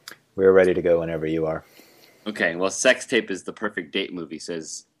We're ready to go whenever you are. Okay, well, Sex Tape is the perfect date movie,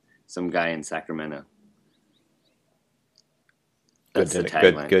 says some guy in Sacramento. That's the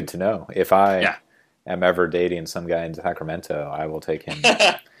tagline. Good to know. If I am ever dating some guy in Sacramento, I will take him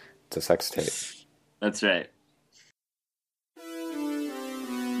to Sex Tape. That's right.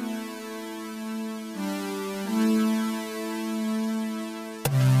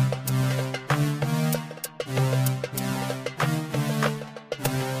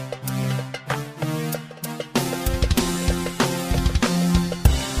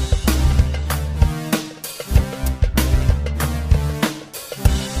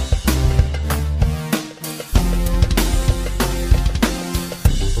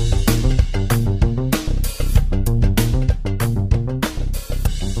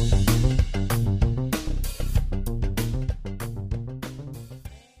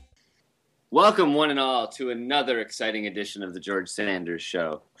 Welcome, one and all, to another exciting edition of the George Sanders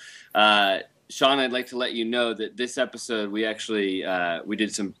Show. Sean, I'd like to let you know that this episode, we actually we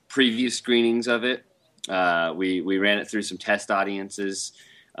did some preview screenings of it. We ran it through some test audiences,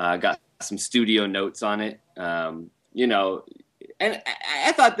 got some studio notes on it. And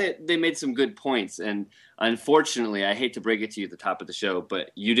I thought that they made some good points. And unfortunately, I hate to break it to you at the top of the show,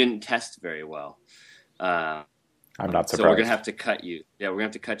 but you didn't test very well. I'm not surprised. So we're going to have to cut you. Yeah, we're going to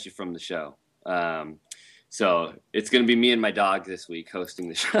have to cut you from the show. So it's going to be me and my dog this week hosting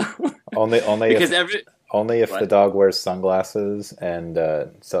the show. only if the dog wears sunglasses and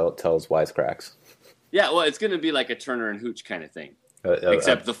tells wisecracks. Yeah, well, it's going to be like a Turner and Hooch kind of thing.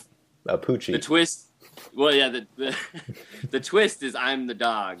 Except a poochie. The twist. Well, yeah, the twist is I'm the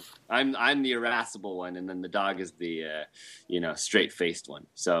dog. I'm the irascible one, and then the dog is the straight-faced one.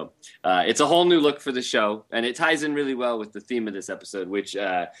 So it's a whole new look for the show, and it ties in really well with the theme of this episode, which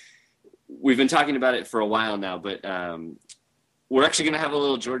we've been talking about it for a while now. But we're actually going to have a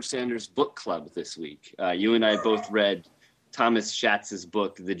little George Sanders book club this week. You and I both read Thomas Schatz's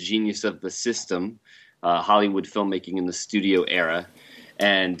book, The Genius of the System, Hollywood Filmmaking in the Studio Era.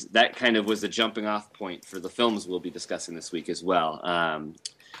 And that kind of was a jumping off point for the films we'll be discussing this week as well.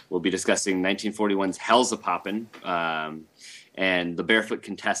 We'll be discussing 1941's Hellzapoppin and The Barefoot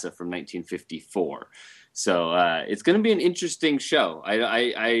Contessa from 1954. So it's going to be an interesting show.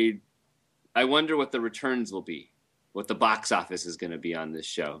 I wonder what the returns will be, what the box office is going to be on this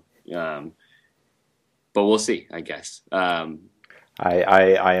show. But we'll see, I guess.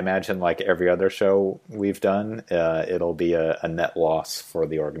 I imagine, like every other show we've done, it'll be a net loss for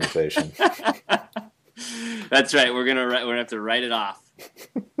the organization. That's right. We're gonna have to write it off,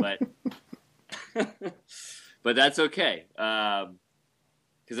 but but that's okay.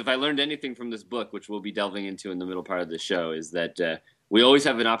 Because if I learned anything from this book, which we'll be delving into in the middle part of the show, is that we always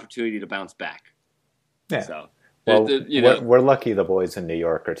have an opportunity to bounce back. Yeah. So, well, we're lucky the boys in New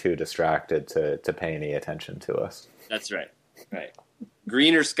York are too distracted to pay any attention to us. That's right. Right.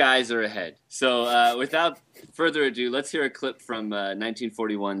 Greener skies are ahead. So without further ado, let's hear a clip from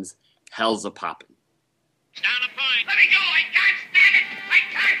 1941's Hellzapoppin. Down the point. Let me go. I can't stand it. I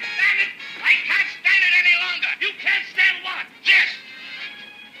can't stand it. I can't stand it any longer. You can't stand what? This.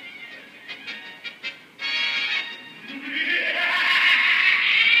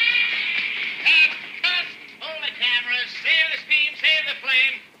 Cut. Hold the cameras. Save the steam. Save the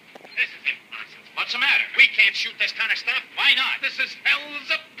flame. This is impossible. What's the matter? We can't shoot this kind of stuff. Why not? This is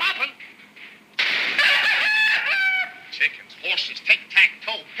Hellzapoppin. Chickens, horses,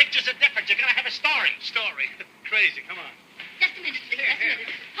 tic-tac-toe. Pictures are different. You're going to have a story. Story? Crazy. Come on. Just a minute, please. Just a minute.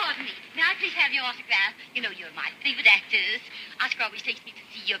 Pardon me. May I please have your autograph? You know, you're my favorite actors. Oscar always takes me to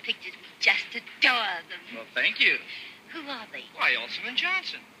see your pictures. We just adore them. Well, thank you. Who are they? Why, Olsen and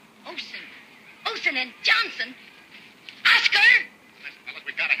Johnson. Olsen and Johnson? Oscar! Listen, fellas,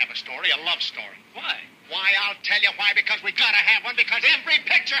 we got to have a story, a love story. Why? Why, I'll tell you why. Because we got to have one. Because every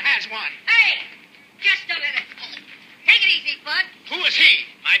picture has one. Hey! Just a minute. Take it easy, Bud. Who is he?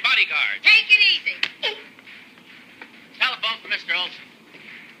 My bodyguard. Take it easy. Oh. Telephone for Mr. Olsen.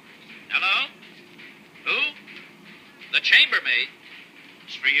 Hello? Who? The chambermaid.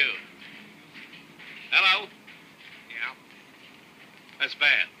 It's for you. Hello? Yeah. That's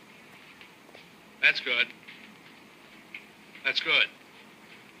bad. That's good. That's good.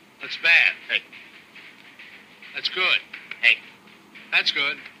 That's bad. Hey. That's good. Hey. That's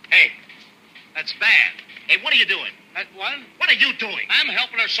good. Hey. That's bad. Hey, what are you doing? What? What are you doing? I'm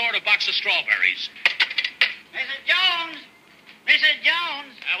helping her sort a box of strawberries. Mrs. Jones! Mrs.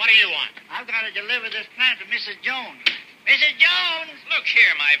 Jones! What do you want? I've got to deliver this plant to Mrs. Jones. Mrs. Jones! Look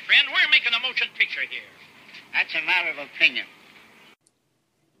here, my friend. We're making a motion picture here. That's a matter of opinion.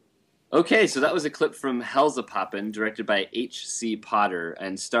 Okay, so that was a clip from Hellzapoppin, directed by H.C. Potter,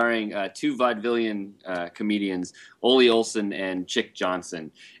 and starring two vaudevillian comedians, Ole Olsen and Chic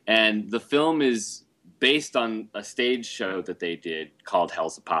Johnson. And the film is based on a stage show that they did called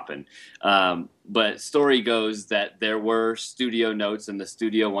Hellzapoppin. But story goes that there were studio notes, and the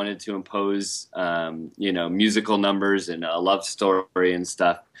studio wanted to impose, musical numbers and a love story and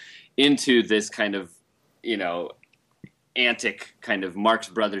stuff into this kind of, antic kind of Marx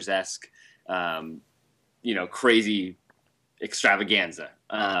Brothers-esque, crazy extravaganza.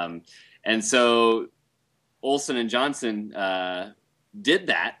 And so Olsen and Johnson did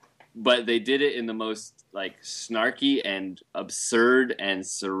that, but they did it in the most like snarky and absurd and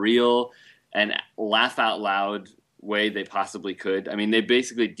surreal and laugh out loud way they possibly could. I mean, they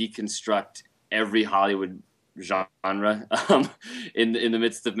basically deconstruct every Hollywood genre in the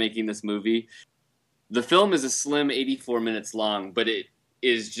midst of making this movie. The film is a slim 84 minutes long, but it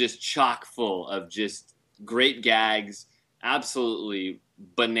is just chock full of just great gags, absolutely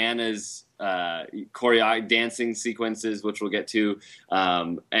bananas, dancing sequences, which we'll get to,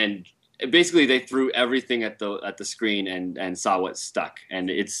 and basically they threw everything at the screen and saw what stuck.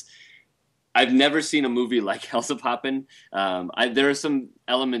 And I've never seen a movie like Hellzapoppin. There are some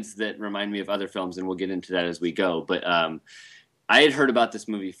elements that remind me of other films, and we'll get into that as we go. But I had heard about this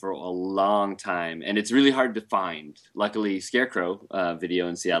movie for a long time, and it's really hard to find. Luckily, Scarecrow Video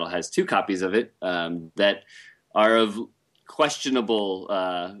in Seattle has 2 copies of it that are of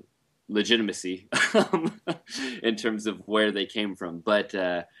questionable legitimacy in terms of where they came from. But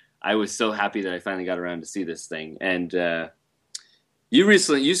I was so happy that I finally got around to see this thing. And you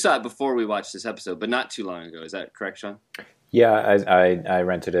saw it before we watched this episode, but not too long ago. Is that correct, Sean? Yeah, I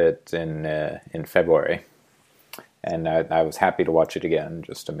rented it in February. And I was happy to watch it again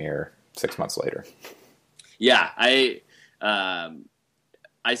just a mere 6 months later. Yeah, I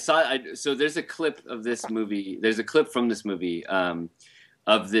saw. So there's a clip of this movie. There's a clip from this movie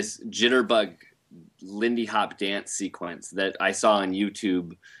of this jitterbug Lindy Hop dance sequence that I saw on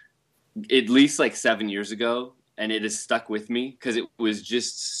YouTube at least like 7 years ago, and it has stuck with me because it was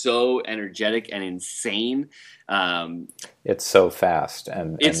just so energetic and insane. It's so fast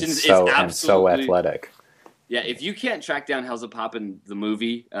and so athletic. Yeah, if you can't track down Hellzapoppin the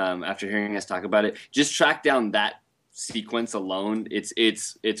movie after hearing us talk about it, just track down that sequence alone.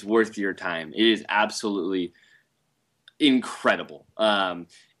 It's worth your time. It is absolutely incredible.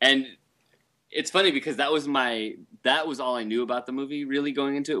 And it's funny because that was all I knew about the movie really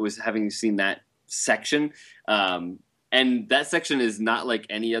going into it, was having seen that section. And that section is not like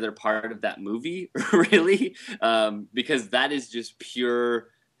any other part of that movie, really, because that is just pure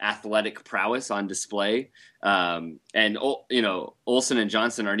athletic prowess on display. And Olsen and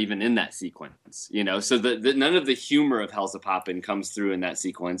Johnson aren't even in that sequence, so none of the humor of Hellzapoppin comes through in that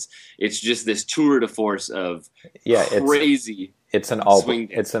sequence. It's just this tour de force of crazy. It's an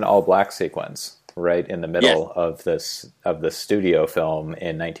all black sequence right in the middle of the studio film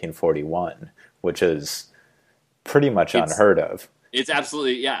in 1941, which is pretty much unheard of. It's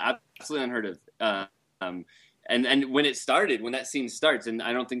absolutely unheard of. And when that scene starts, and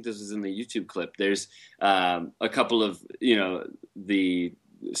I don't think this was in the YouTube clip, there's a couple of, the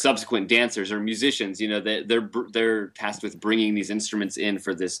subsequent dancers or musicians, they're tasked with bringing these instruments in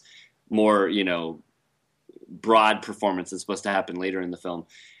for this more, broad performance that's supposed to happen later in the film.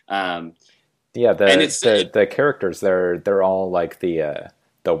 The characters, they're all like the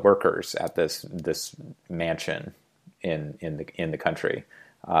workers at this mansion in the country.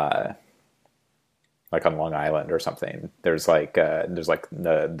 Like on Long Island or something. There's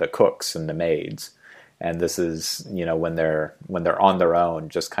the cooks and the maids, and this is when they're on their own,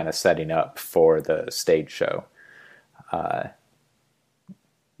 just kind of setting up for the stage show.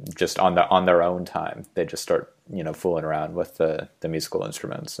 Just on their own time, they just start fooling around with the musical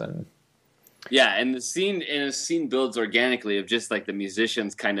instruments and. Yeah, and the scene builds organically of just like the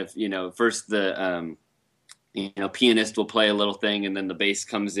musicians kind of first the. Pianist will play a little thing, and then the bass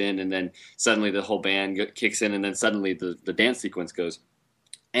comes in, and then suddenly the whole band kicks in, and then suddenly the dance sequence goes.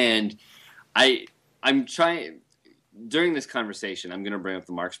 And I'm trying during this conversation, I'm going to bring up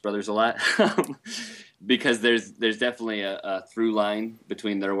the Marx Brothers a lot because there's definitely a through line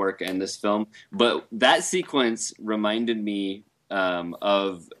between their work and this film. But that sequence reminded me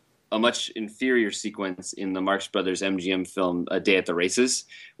of a much inferior sequence in the Marx Brothers MGM film A Day at the Races,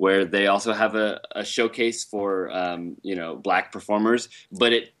 where they also have a showcase for black performers,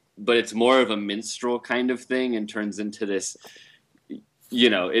 but it's more of a minstrel kind of thing and turns into this,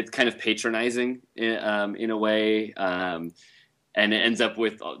 it's kind of patronizing in a way. and it ends up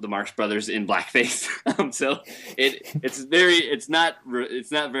with the Marx Brothers in blackface. So it's not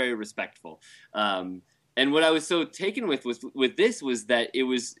very respectful. And what I was so taken with this was that it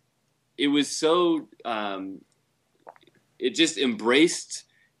was so it just embraced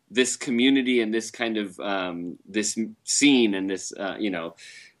this community and this kind of this scene and this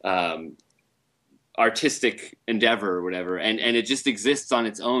artistic endeavor or whatever, and it just exists on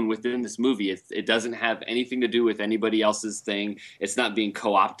its own within this movie. It doesn't have anything to do with anybody else's thing. It's not being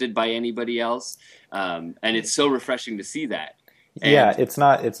co-opted by anybody else, and it's so refreshing to see that. And it's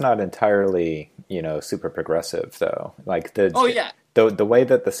not entirely super progressive though. Like the way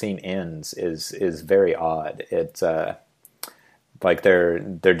that the scene ends is very odd. It's like they're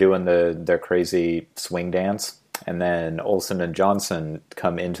doing their crazy swing dance. And then Olsen and Johnson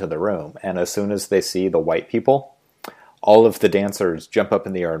come into the room, and as soon as they see the white people, all of the dancers jump up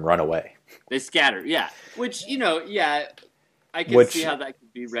in the air and run away. They scatter, yeah. Which, I can see how that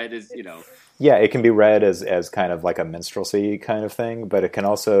could be read as, Yeah, it can be read as kind of like a minstrelsy kind of thing, but it can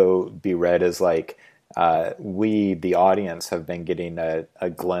also be read as like we, the audience, have been getting a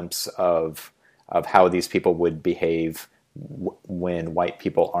glimpse of how these people would behave when white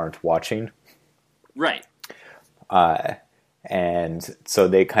people aren't watching. Right. And so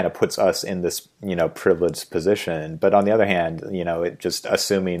they kind of puts us in this, privileged position. But on the other hand, it just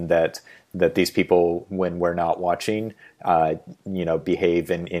assuming that these people, when we're not watching,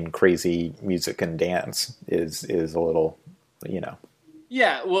 behave in crazy music and dance is a little,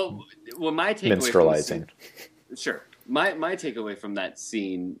 Yeah. Well, my takeaway minstrelizing. Sure. My takeaway from that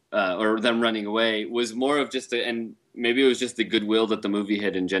scene, or them running away, was more of just and maybe it was just the goodwill that the movie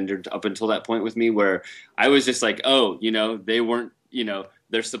had engendered up until that point with me, where I was just like, oh, they weren't,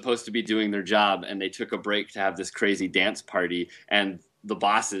 they're supposed to be doing their job, and they took a break to have this crazy dance party, and the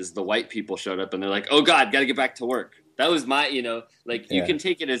bosses, the white people, showed up, and they're like, oh God, got to get back to work. That was my, you can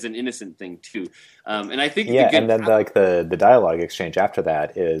take it as an innocent thing too. And I think, and then the dialogue exchange after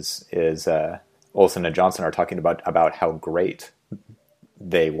that is Olsen and Johnson are talking about how great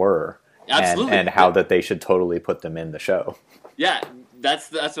they were. Absolutely. And how that they should totally put them in the show. Yeah,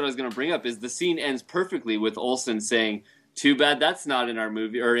 that's what I was going to bring up. Is the scene ends perfectly with Olsen saying, "Too bad that's not in our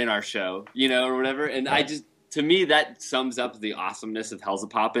movie or in our show," or whatever. And to me, that sums up the awesomeness of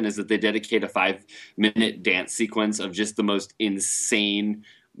Hellzapoppin, is that they dedicate a 5-minute dance sequence of just the most insane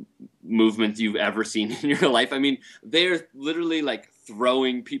movement you've ever seen in your life. I mean, they're literally like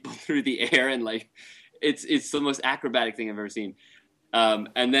throwing people through the air, and like it's the most acrobatic thing I've ever seen.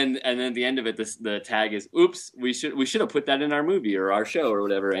 And then at the end of it, the tag is, "Oops, we should have put that in our movie or our show or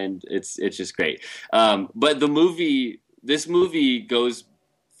whatever." And it's just great. But this movie goes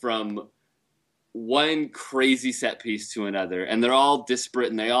from one crazy set piece to another, and they're all disparate,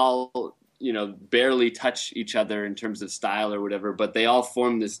 and they all barely touch each other in terms of style or whatever, but they all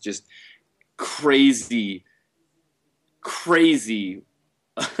form this just crazy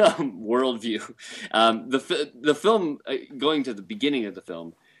worldview. The film, going to the beginning of the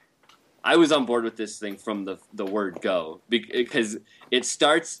film, I was on board with this thing from the word go, because it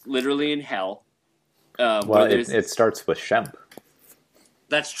starts literally in hell. It starts with Shemp.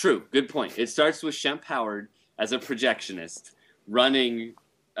 That's true. Good point. It starts with Shemp Howard as a projectionist running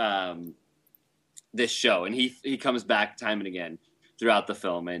this show, and he comes back time and again throughout the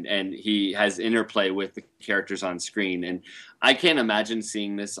film, and he has interplay with the characters on screen. And I can't imagine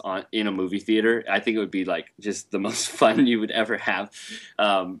seeing this in a movie theater. I think it would be like just the most fun you would ever have.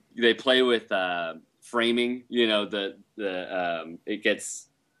 They play with framing. It gets,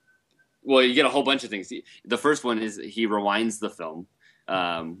 well, you get a whole bunch of things. The first one is he rewinds the film.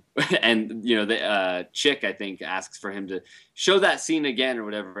 And the Chic, I think, asks for him to show that scene again or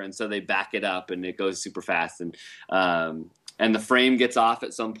whatever, and so they back it up, and it goes super fast, and the frame gets off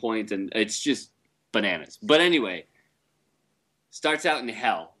at some point, and it's just bananas. But anyway, starts out in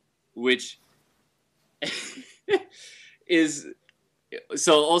hell, which is,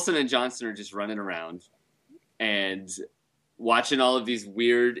 so Olsen and Johnson are just running around and watching all of these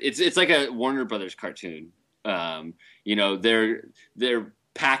weird, it's like a Warner Brothers cartoon. They're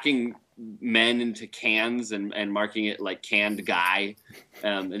packing men into cans and marking it like canned guy,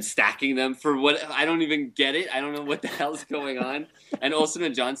 and stacking them for what, I don't even get it. I don't know what the hell's going on. And Olsen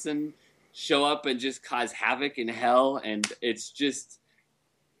and Johnson show up and just cause havoc in hell, and it's just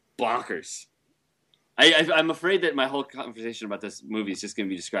bonkers. I'm afraid that my whole conversation about this movie is just going to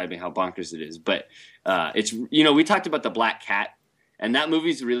be describing how bonkers it is. But it's, we talked about The Black Cat, and that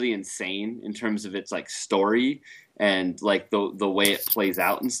movie's really insane in terms of its like story and like the way it plays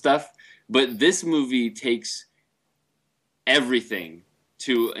out and stuff. But this movie takes everything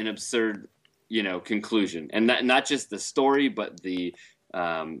to an absurd, conclusion, and not just the story, but the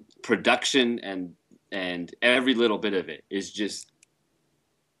production and every little bit of it is just.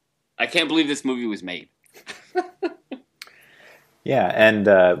 I can't believe this movie was made. Yeah, and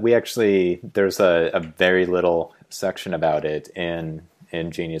there's a very little section about it in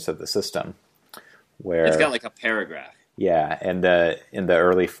Genius of the System, where it's got like a paragraph. Yeah, and in the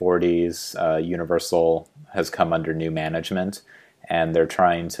early 40s, Universal has come under new management, and they're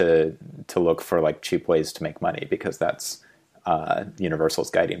trying to look for like cheap ways to make money, because that's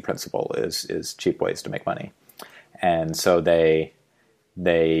Universal's guiding principle is cheap ways to make money. And so they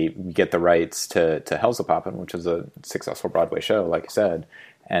get the rights to Hellzapoppin, which is a successful Broadway show, like I said,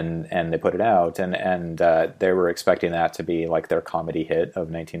 and they put it out, and they were expecting that to be like their comedy hit of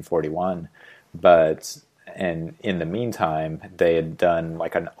 1941, and in the meantime, they had done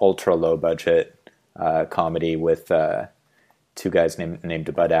like an ultra low budget comedy with two guys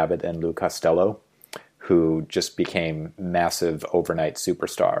named Bud Abbott and Lou Costello, who just became massive overnight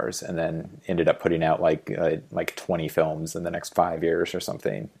superstars, and then ended up putting out like 20 films in the next 5 years or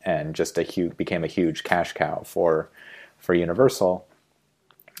something, and just became a huge cash cow for Universal.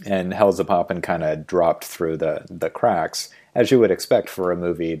 And Hellzapoppin kind of dropped through the cracks, as you would expect for a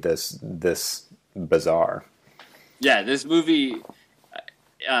movie this bizarre. Yeah, this movie,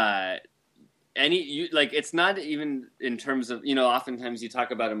 it's not even in terms of, oftentimes you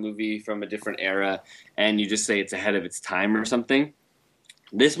talk about a movie from a different era and you just say it's ahead of its time or something.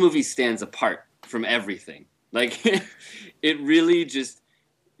 This movie stands apart from everything. Like, it really just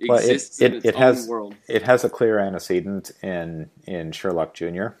exists in its own world. It has a clear antecedent in Sherlock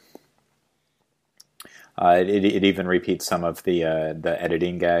Jr. It even repeats some of the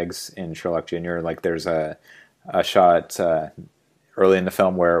editing gags in Sherlock Jr. Like, there's a shot early in the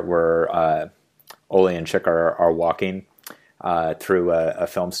film where Ole and Chic are walking through a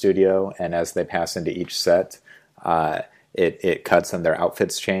film studio, and as they pass into each set, it cuts and their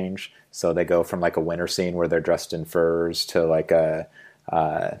outfits change. So they go from like a winter scene where they're dressed in furs to like a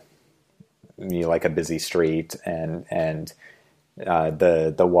busy street, and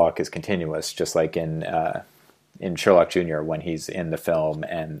the walk is continuous, just like in Sherlock Jr. when he's in the film,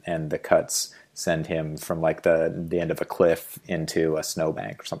 and the cuts send him from like the end of a cliff into a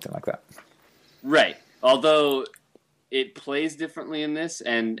snowbank or something like that. Right. Although it plays differently in this,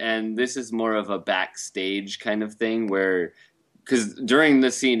 and this is more of a backstage kind of thing, where, because during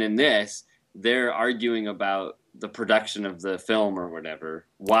the scene in this, they're arguing about the production of the film or whatever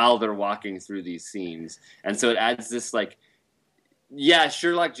while they're walking through these scenes. And so it adds this like, yeah,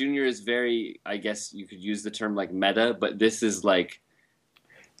 Sherlock Jr. is very, I guess you could use the term like meta, but this is like,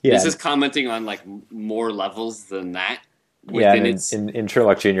 this is commenting on like more levels than that. Yeah, in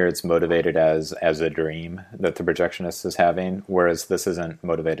Sherlock Jr., it's motivated as a dream that the projectionist is having, whereas this isn't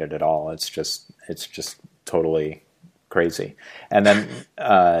motivated at all. It's just totally crazy. And then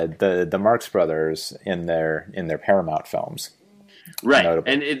the Marx Brothers in their Paramount films, right?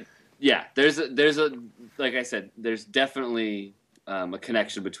 Notable. And there's a like I said, there's definitely a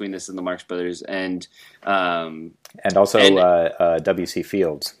connection between this and the Marx Brothers, and also W.C.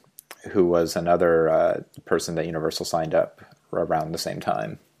 Fields, who was another person that Universal signed up around the same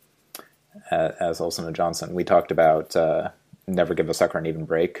time as Olsen and Johnson. We talked about Never Give a Sucker an Even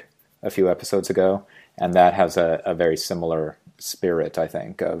Break a few episodes ago, and that has a very similar spirit, I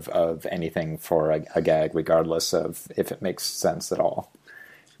think, of anything for a gag, regardless of if it makes sense at all.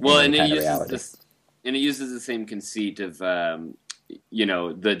 Well, and it uses the same conceit of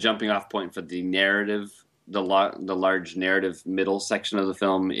the jumping off point for the narrative. The large narrative middle section of the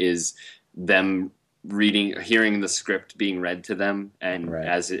film is them hearing the script being read to them, and right.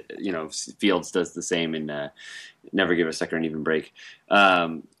 As it, Fields does the same in Never Give a Sucker an Even Break.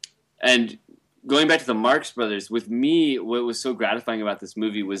 And going back to the Marx Brothers, with me, what was so gratifying about this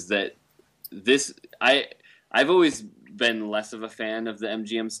movie was that I've always been less of a fan of the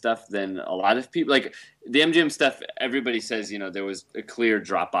MGM stuff than a lot of people. Like, the MGM stuff, everybody says, there was a clear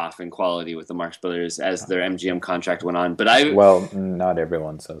drop-off in quality with the Marx Brothers as their MGM contract went on. But well, not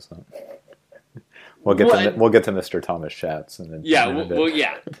everyone says that. We'll get to Mr. Thomas Schatz. And then yeah.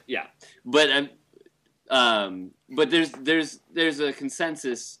 But there's a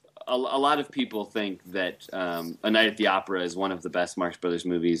consensus. A lot of people think that A Night at the Opera is one of the best Marx Brothers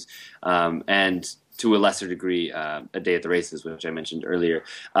movies, and to a lesser degree, A Day at the Races, which I mentioned earlier.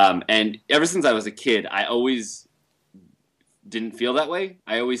 And ever since I was a kid, I always didn't feel that way.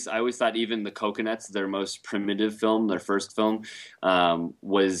 I always thought even the Coconuts, their most primitive film, their first film,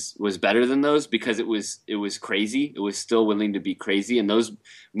 was better than those, because it was crazy. It was still willing to be crazy. And those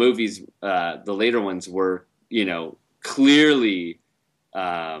movies, the later ones, were clearly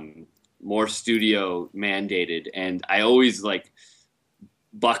more studio mandated, and I always like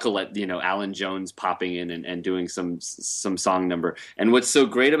buckle at Alan Jones popping in and doing some song number. And what's so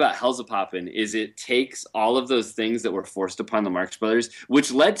great about Hellzapoppin is it takes all of those things that were forced upon the Marx Brothers,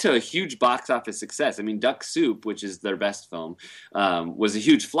 which led to a huge box office success. I mean, Duck Soup, which is their best film, was a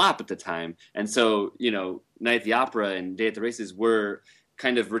huge flop at the time, and so Night at the Opera and Day at the Races were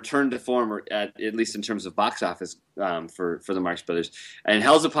kind of returned to form, or at least in terms of box office, for the Marx Brothers. And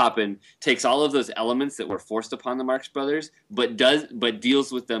Hellzapoppin takes all of those elements that were forced upon the Marx Brothers, but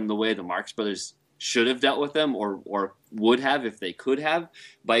deals with them the way the Marx Brothers should have dealt with them, or would have if they could have,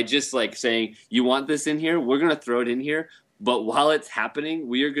 by just like saying, you want this in here, we're going to throw it in here, but while it's happening,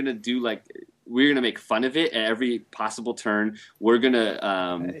 we're going to make fun of it at every possible turn. We're going to...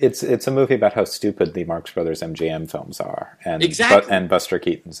 It's a movie about how stupid the Marx Brothers MGM films are. And exactly. And Buster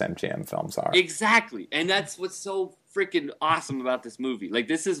Keaton's MGM films are. Exactly. And that's what's so freaking awesome about this movie. Like,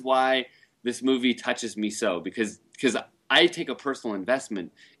 this is why this movie touches me so, because I take a personal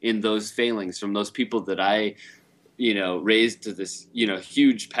investment in those failings from those people that I raised to this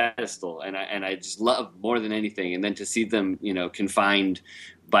huge pedestal, and I just love more than anything. And then to see them confined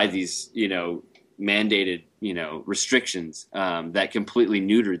by these mandated restrictions that completely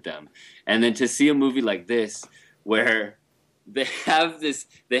neutered them, and then to see a movie like this where they have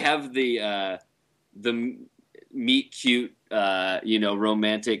the meet cute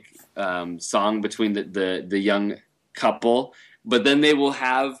romantic song between the young couple, but then they will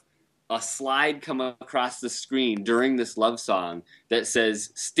have a slide come across the screen during this love song that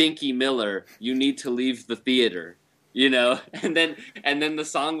says, "Stinky Miller, you need to leave the theater," and then the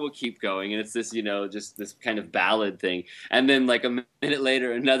song will keep going, and it's this, just this kind of ballad thing. And then like a minute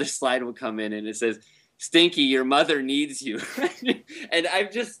later, another slide will come in and it says, "Stinky, your mother needs you." And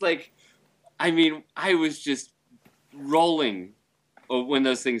I'm just like, I was just rolling when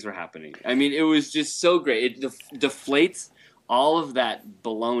those things were happening. I mean, it was just so great. It deflates all of that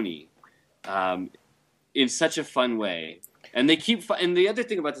baloney in such a fun way. And and the other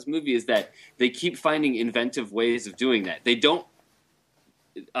thing about this movie is that they keep finding inventive ways of doing that. They don't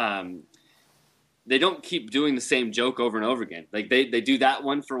keep doing the same joke over and over again. Like they do that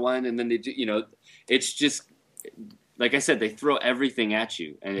one for one, and then they do, it's just, like I said, they throw everything at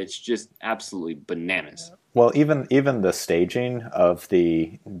you, and it's just absolutely bananas. Well, even the staging of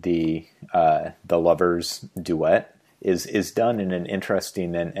the lovers' duet is done in an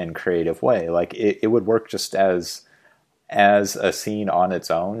interesting and creative way. Like it would work just as a scene on its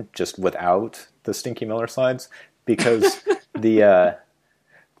own, just without the Stinky Miller slides, because the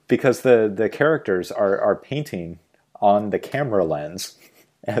characters are painting on the camera lens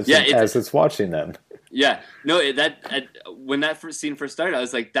as it's watching them. Yeah, no, when that scene first started, I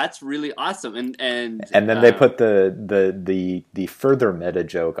was like, "That's really awesome," and then they put the further meta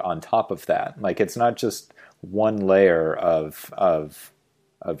joke on top of that. Like, it's not just one layer of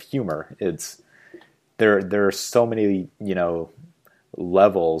humor. It's there are so many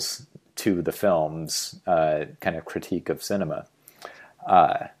levels to the film's kind of critique of cinema.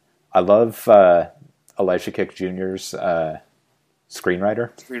 I love Elijah Kick Jr.'s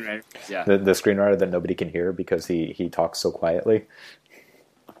screenwriter, yeah, the screenwriter that nobody can hear because he talks so quietly.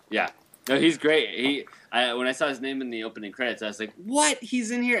 Yeah, no, he's great. When I saw his name in the opening credits, I was like, "What?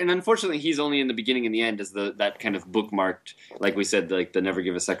 He's in here?" And unfortunately, he's only in the beginning and the end as that kind of bookmarked, like we said, like the never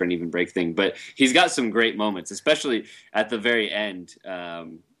give a sucker an even break thing. But he's got some great moments, especially at the very end.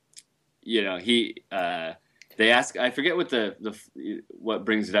 They ask, I forget what what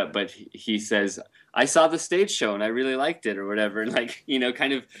brings it up, but he says, "I saw the stage show and I really liked it," or whatever. Like,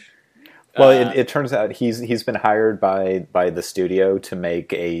 kind of. Well, it turns out he's been hired by the studio to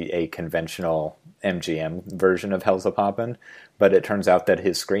make a conventional MGM version of Hellzapoppin, but it turns out that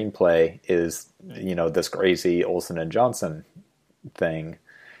his screenplay is this crazy Olsen and Johnson thing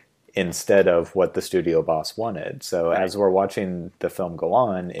instead of what the studio boss wanted. So as we're watching the film go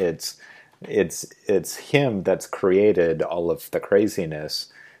on, it's him that's created all of the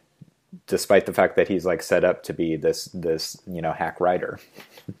craziness, despite the fact that he's like set up to be this hack writer.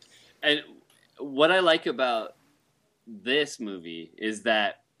 And what I like about this movie is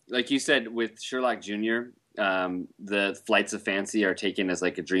that, like you said, with Sherlock Jr., the flights of fancy are taken as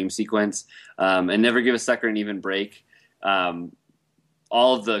like a dream sequence, and Never Give a Sucker an Even Break.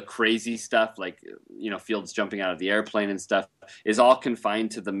 All of the crazy stuff, like Fields jumping out of the airplane and stuff, is all confined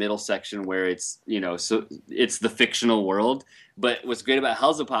to the middle section where it's so it's the fictional world. But what's great about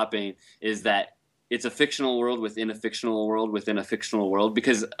Hellzapoppin is that it's a fictional world within a fictional world within a fictional world,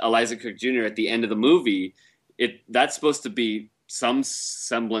 because Elijah Cook Jr. at the end of the movie, that's supposed to be some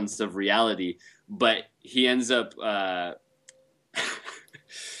semblance of reality, but he ends up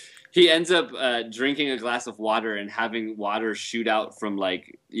He ends up drinking a glass of water and having water shoot out from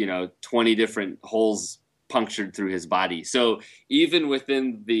 20 different holes punctured through his body. So even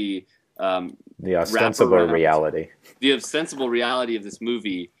within the ostensible reality, of this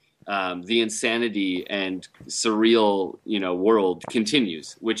movie, the insanity and surreal world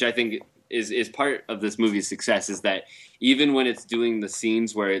continues, which I think is part of this movie's success, is that even when it's doing the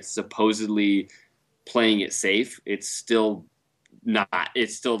scenes where it's supposedly playing it safe, it's still not.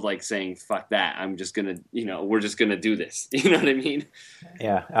 It's still like saying, fuck that, I'm just gonna, we're just gonna do this. You know what I mean?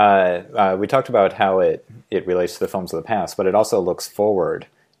 Yeah. We talked about how it relates to the films of the past, but it also looks forward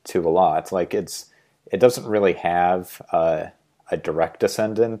to a lot. Like it doesn't really have a direct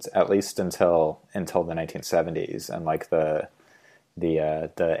descendant, at least until the 1970s, and like the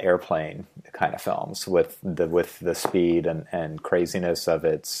airplane kind of films with the speed and craziness of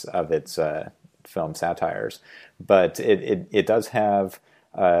its film satires. But it does have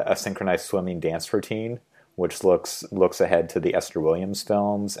a synchronized swimming dance routine, which looks ahead to the Esther Williams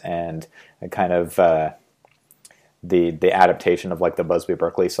films, and a kind of the adaptation of like the Busby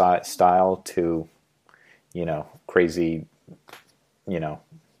Berkeley style to crazy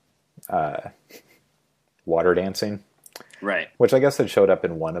water dancing. Right. Which I guess had showed up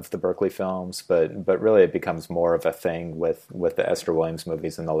in one of the Berkeley films, but really it becomes more of a thing with the Esther Williams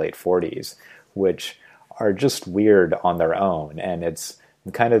movies in the late 40s, which are just weird on their own. And it's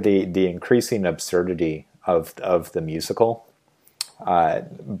kind of the increasing absurdity of the musical.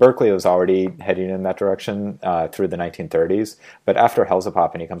 Berkeley was already heading in that direction through the 1930s, but after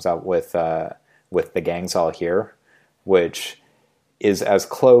Hellzapoppin, he comes out with The Gang's All Here, which is as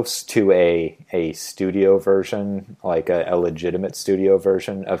close to a studio version, like a legitimate studio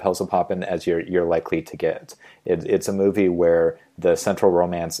version of Hellzapoppin as you're likely to get. It's a movie where the central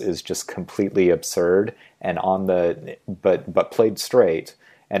romance is just completely absurd and but played straight,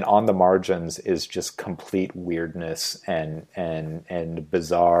 and on the margins is just complete weirdness and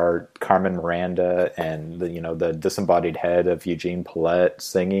bizarre Carmen Miranda and the disembodied head of Eugene Pallette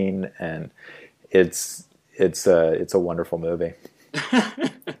singing, and it's a wonderful movie.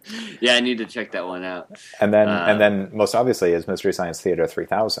 Yeah, I need to check that one out. And then most obviously is Mystery Science Theater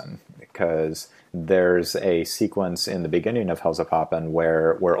 3000, because there's a sequence in the beginning of Hellzapoppin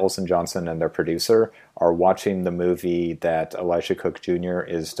where Olsen Johnson and their producer are watching the movie that Elisha Cook Jr.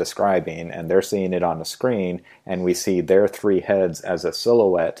 is describing, and they're seeing it on a screen, and we see their three heads as a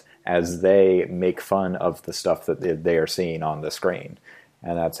silhouette as they make fun of the stuff that they are seeing on the screen.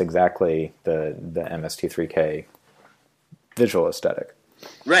 And that's exactly the MST3K visual aesthetic.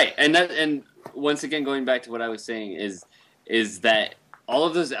 Right. And once again, going back to what I was saying is that all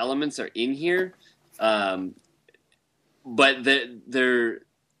of those elements are in here, but they're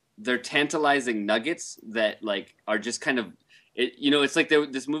tantalizing nuggets that like are just kind of it's like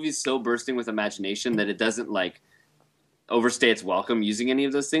this movie's so bursting with imagination that it doesn't like overstay its welcome using any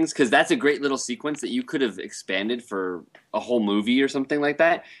of those things, because that's a great little sequence that you could have expanded for a whole movie or something like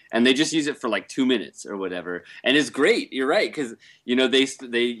that, and they just use it for like 2 minutes or whatever, and it's great. You're right, because they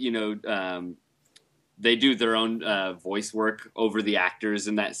do their own voice work over the actors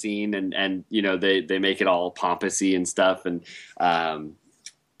in that scene, and they make it all pompousy and stuff, and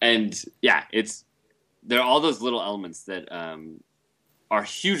yeah, there are all those little elements that are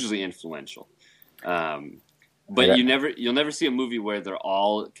hugely influential. But you'll never see a movie where they're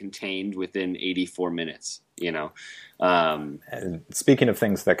all contained within 84 minutes, And speaking of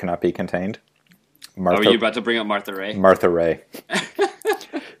things that cannot be contained, are you about to bring up Martha Raye? Martha Raye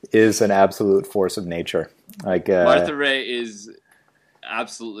is an absolute force of nature. Like Martha Raye is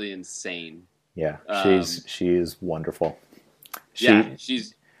absolutely insane. Yeah, she is wonderful.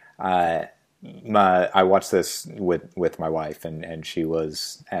 She's. I watched this with my wife, and she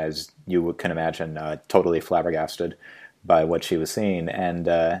was, as you can imagine, totally flabbergasted by what she was seeing. And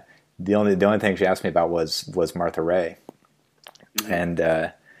the only thing she asked me about was Martha Raye, mm-hmm.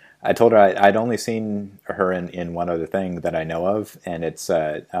 And I told her I'd only seen her in one other thing that I know of, and it's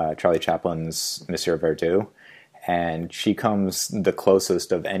Charlie Chaplin's Monsieur Verdoux. And she comes the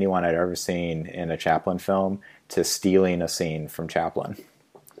closest of anyone I'd ever seen in a Chaplin film to stealing a scene from Chaplin.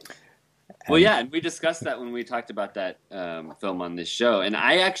 Well, yeah, and we discussed that when we talked about that film on this show, and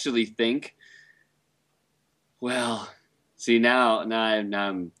I actually think, well, see now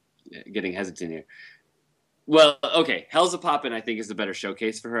I'm getting hesitant here. Well, okay, Hellzapoppin I think is a better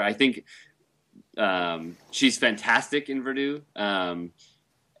showcase for her. I think she's fantastic in Verdoux,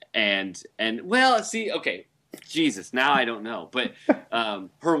 and well, see, okay, Jesus, now I don't know, but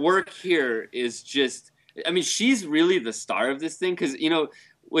her work here is just, I mean, she's really the star of this thing, because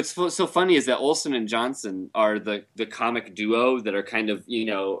what's so funny is that Olsen and Johnson are the comic duo that are kind of,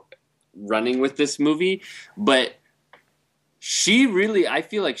 running with this movie, but she really, I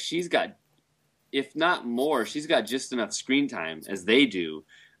feel like she's got, if not more, she's got just enough screen time as they do.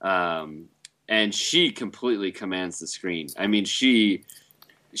 And she completely commands the screen. I mean, she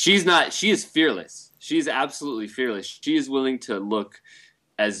is fearless. She's absolutely fearless. She is willing to look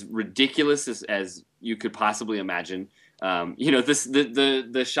as ridiculous as you could possibly imagine.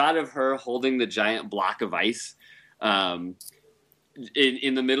 The shot of her holding the giant block of ice,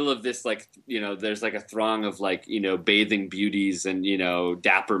 in the middle of this, like, there's like a throng of, like, bathing beauties and,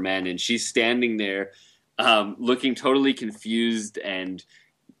 dapper men. And she's standing there, looking totally confused and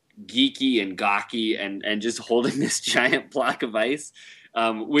geeky and gawky and just holding this giant block of ice,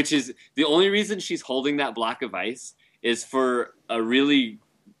 which is the only reason she's holding that block of ice is for a really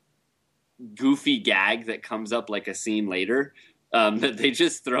goofy gag that comes up like a scene later, that they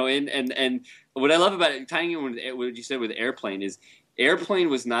just throw in. And what I love about it, tying in with what you said with Airplane, is Airplane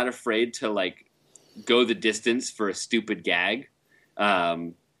was not afraid to, like, go the distance for a stupid gag.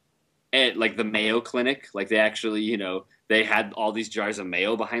 And like the Mayo Clinic, like they actually, they had all these jars of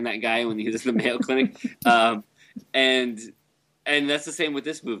mayo behind that guy when he was in the Mayo Clinic. And that's the same with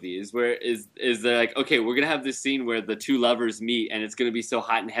this movie, is they're like, okay, we're going to have this scene where the two lovers meet and it's going to be so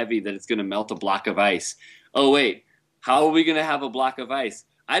hot and heavy that it's going to melt a block of ice. Oh, wait, how are we going to have a block of ice?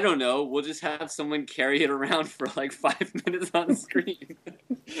 I don't know. We'll just have someone carry it around for like 5 minutes on the screen.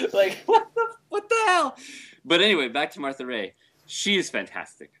 Like, what the hell? But anyway, back to Martha Raye. She is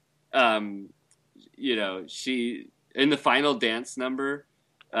fantastic. She, in the final dance number,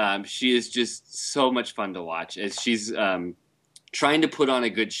 she is just so much fun to watch as she's trying to put on a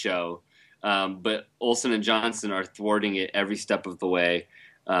good show, but Olsen and Johnson are thwarting it every step of the way,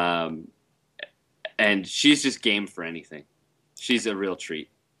 and she's just game for anything. She's a real treat.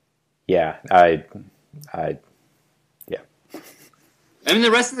 Yeah, yeah. I mean,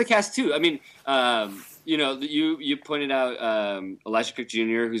 the rest of the cast too. I mean, you pointed out Elijah Cook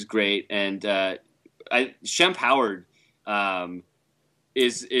Jr., who's great, and Shemp Howard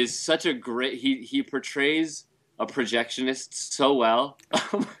is such a great. He portrays a projectionist so well.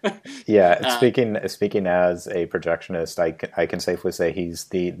 Yeah, speaking as a projectionist, I can safely say he's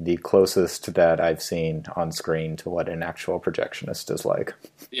the closest that I've seen on screen to what an actual projectionist is like.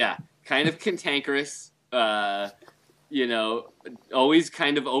 Yeah, kind of cantankerous. Always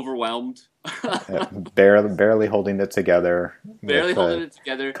kind of overwhelmed. barely holding it together. Barely holding it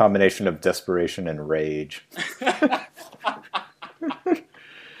together. Combination of desperation and rage.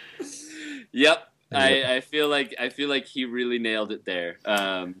 Yep. I feel like he really nailed it there.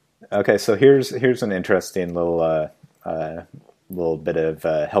 Okay, so here's an interesting little bit of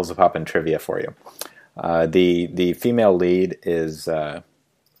Hellzapoppin trivia for you. The female lead is the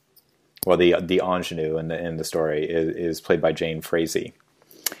ingenue in the story is played by Jane Frazee,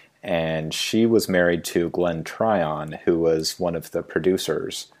 and she was married to Glenn Tryon, who was one of the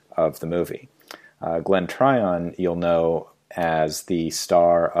producers of the movie. Glenn Tryon, you'll know as the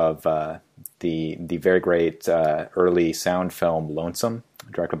star of the very great early sound film Lonesome,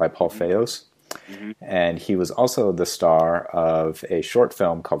 directed by Paul Feos. Mm-hmm. And he was also the star of a short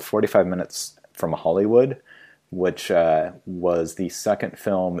film called 45 Minutes from Hollywood, which was the second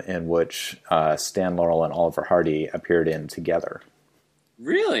film in which Stan Laurel and Oliver Hardy appeared in together.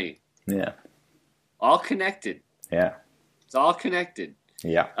 Really? Yeah. All connected. Yeah. It's all connected.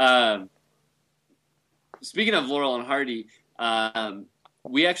 Yeah. Speaking of Laurel and Hardy,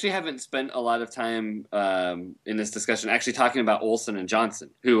 we actually haven't spent a lot of time in this discussion actually talking about Olsen and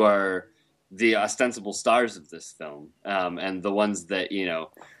Johnson, who are the ostensible stars of this film, and the ones that,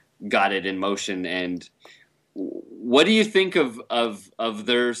 got it in motion. And what do you think of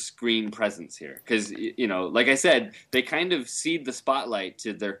their screen presence here? Because, like I said, they kind of cede the spotlight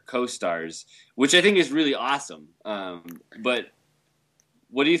to their co-stars, which I think is really awesome. But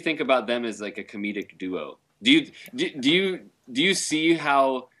what do you think about them as like a comedic duo? Do you see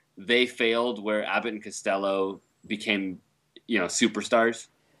how they failed where Abbott and Costello became, superstars?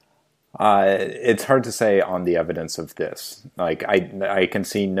 It's hard to say on the evidence of this. Like I can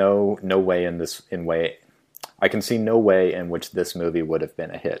see no way I can see no way in which this movie would have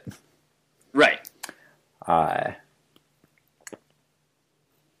been a hit. Right. I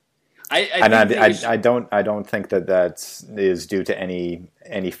don't think that is due to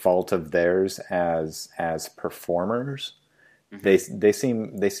any fault of theirs as performers. Mm-hmm.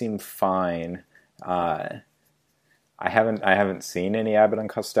 They seem fine. I haven't seen any Abbott and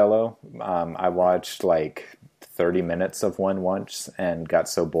Costello. I watched like 30 minutes of one once and got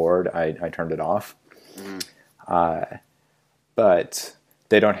so bored I turned it off. Mm. But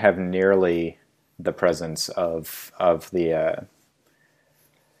they don't have nearly the presence of the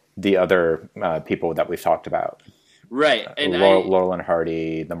the other people that we've talked about. Right. And Laurel and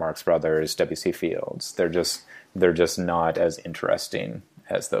Hardy, the Marx Brothers, W.C. Fields. They're just not as interesting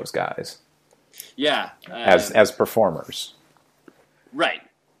as those guys. Yeah. As performers. Right.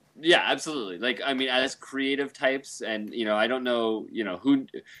 Yeah, absolutely. Like, I mean, as creative types, and I don't know,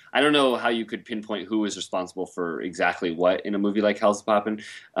 I don't know how you could pinpoint who is responsible for exactly what in a movie like Hellzapoppin.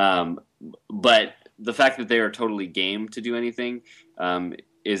 But the fact that they are totally game to do anything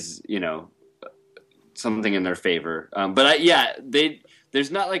is, something in their favor.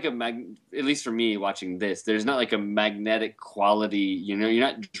 There's not like at least for me watching this, there's not like a magnetic quality. You're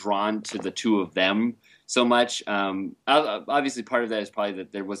not drawn to the two of them so much. Obviously, part of that is probably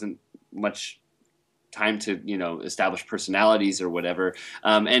that there wasn't much time to establish personalities or whatever.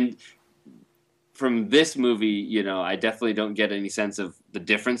 And from this movie, I definitely don't get any sense of the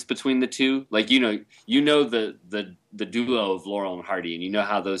difference between the two. Like the duo of Laurel and Hardy, and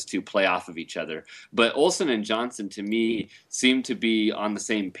how those two play off of each other. But Olsen and Johnson, to me, seem to be on the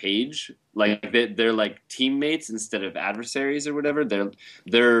same page. Like they're like teammates instead of adversaries or whatever. They're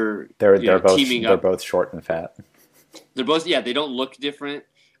both teaming up. They're both short and fat. They're both they don't look different,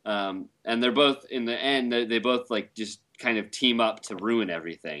 and they're both in the end they both like just kind of team up to ruin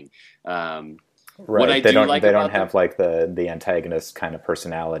everything. Right. They don't have like the antagonist kind of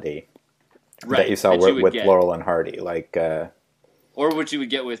personality that you saw with Laurel and Hardy, like. Or what you would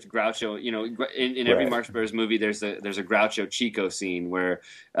get with Groucho, in every Marx Brothers movie, there's a Groucho Chico scene where,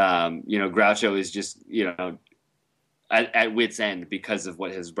 Groucho is just, at wit's end because of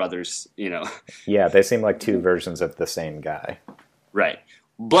what his brothers, Yeah, they seem like two versions of the same guy. Right.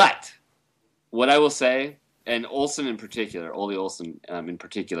 But what I will say, and Olsen in particular, Ole Olsen in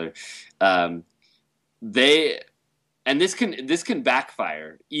particular, and this can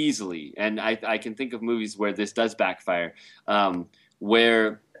backfire easily, and I can think of movies where this does backfire,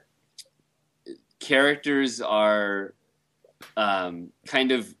 where characters are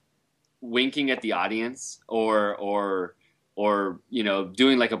kind of winking at the audience, or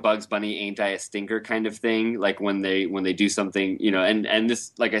doing like a Bugs Bunny ain't I a stinker kind of thing, like when they do something, and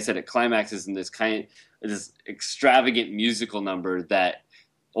this, like I said, it climaxes in this extravagant musical number that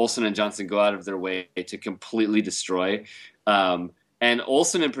Olsen and Johnson go out of their way to completely destroy. And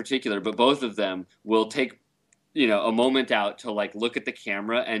Olsen in particular, but both of them will take, a moment out to like look at the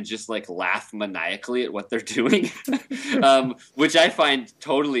camera and just like laugh maniacally at what they're doing, which I find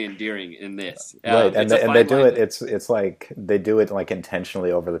totally endearing in this. Right, and they do it. It's like they do it like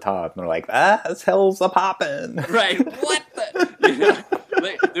intentionally over the top, and they're like, it's Hellzapoppin. Right. What the?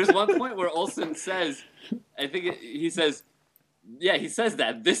 Like, there's one point where Olsen says, he says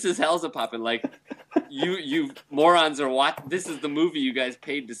that this is Hellzapoppin. Like, you morons are watching. This is the movie you guys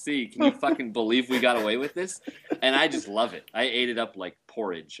paid to see. Can you fucking believe we got away with this? And I just love it. I ate it up like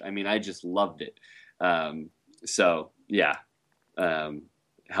porridge. I mean, I just loved it. Hellzapoppin.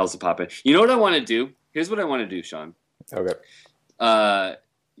 You know what I want to do? Here's what I want to do, Sean. Okay. The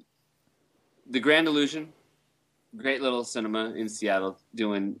Grand Illusion, great little cinema in Seattle,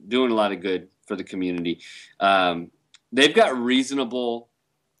 doing a lot of good for the community. They've got reasonable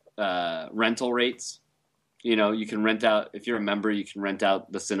rental rates. You can rent out, if you're a member, you can rent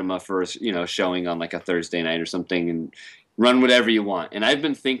out the cinema for showing on like a Thursday night or something, and run whatever you want. And I've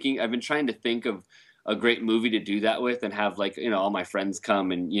been trying to think of a great movie to do that with, and have like all my friends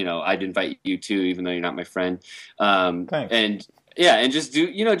come, and I'd invite you too, even though you're not my friend. Thanks. And just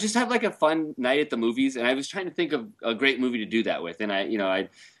do just have like a fun night at the movies. And I was trying to think of a great movie to do that with, and I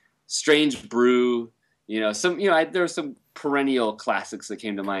Strange Brew. There were some perennial classics that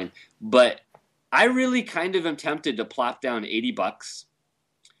came to mind, but I really kind of am tempted to plop down $80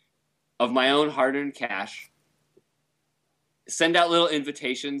 of my own hard-earned cash, send out little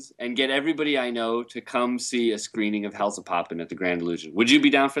invitations, and get everybody I know to come see a screening of Hellzapoppin at the Grand Illusion. Would you be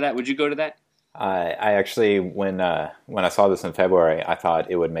down for that? Would you go to that? I actually, when I saw this in February, I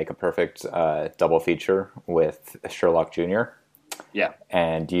thought it would make a perfect double feature with Sherlock Jr. Yeah.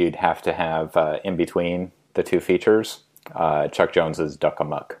 And you'd have to have, in between the two features, Chuck Jones's Duck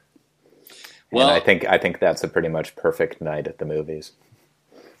Amuck. Well, and I think that's a pretty much perfect night at the movies.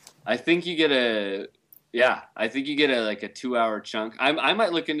 I think you get a 2-hour chunk. I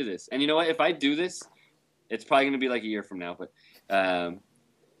might look into this. And you know what? If I do this, it's probably going to be like a year from now. But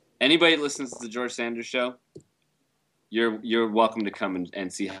anybody that listens to the George Sanders Show, you're welcome to come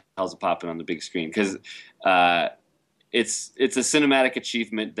and see Hellzapoppin on the big screen, because it's a cinematic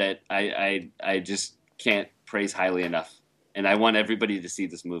achievement that I just can't praise highly enough. And I want everybody to see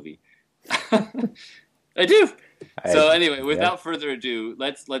this movie. I do. So anyway, without further ado,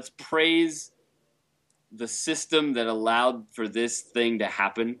 let's praise the system that allowed for this thing to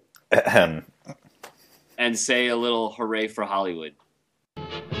happen. and say a little hooray for Hollywood.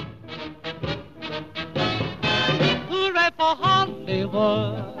 Hooray for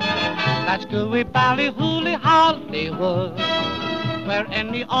Hollywood. That's gooey bally-hooly Hollywood, where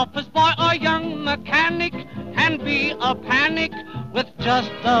any office boy or young mechanic can be a panic with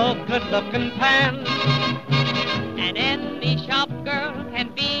just a good-looking pan. And any shop girl can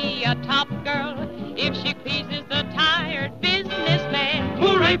be a top girl if she pleases the tired businessman.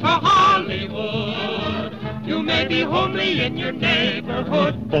 Hooray for Hollywood! You may be homely in your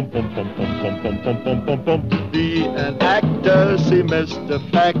neighborhood. Bum, bum, bum, bum, bum, bum, bum, bum, bum, bum. Be an actor, see Mr.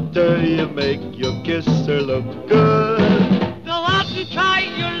 Factor, you make your kisser look good. Go out and try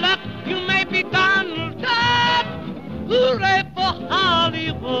your luck, you may be Donald Duck. Hooray for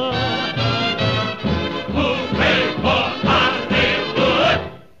Hollywood! Hooray for Hollywood!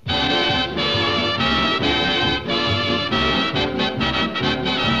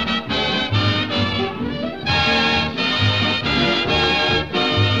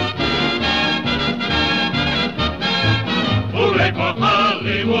 Hooray for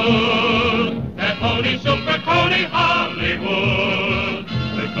Hollywood! That pony, super pony Hollywood!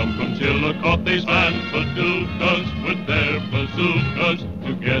 They come from Chillicothe, these Vampedookas, with their bazookas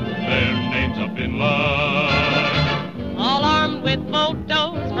to get their names up in line. All armed with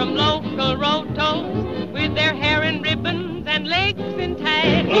photos from local rotos, with their hair in ribbons and legs in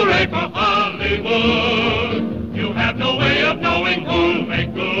tags. Hooray for Hollywood! You have no way of knowing who'll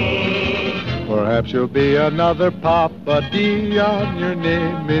make good. Perhaps you'll be another Papa Dion, your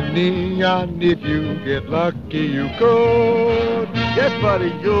name in neon. If you get lucky, you could. Yes,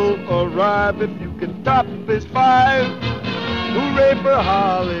 buddy, you'll arrive if you can top this 5. Hooray for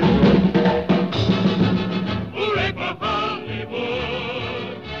Hollywood! Hooray for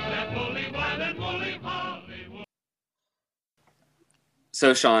Hollywood! That woolly, wild and woolly Hollywood.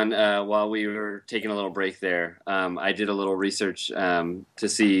 So, Sean, while we were taking a little break there, I did a little research to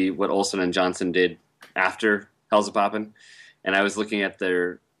see what Olsen and Johnson did after Hellzapoppin, and I was looking at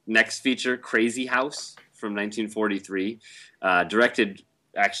their next feature, Crazy House, from 1943, directed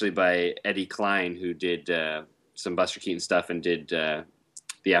actually by Eddie Klein, who did some Buster Keaton stuff and did the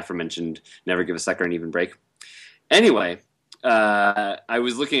aforementioned Never Give a Sucker an Even Break. Anyway, I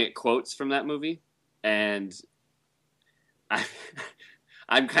was looking at quotes from that movie, and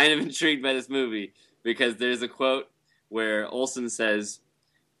I'm kind of intrigued by this movie because there's a quote where Olsen says,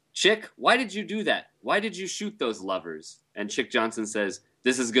 "Chick, why did you do that? Why did you shoot those lovers?" And Chick Johnson says,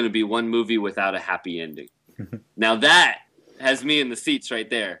 "This is going to be one movie without a happy ending." Now that has me in the seats right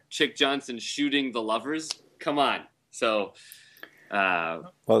there. Chick Johnson shooting the lovers. Come on. So,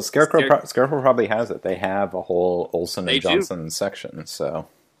 well, Scarecrow probably has it. They have a whole Olsen and Johnson section, so.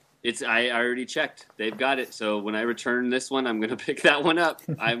 I already checked. They've got it. So when I return this one, I'm going to pick that one up.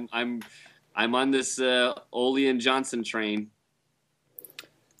 I'm on this Ole and Johnson train.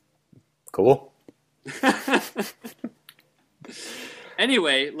 Cool.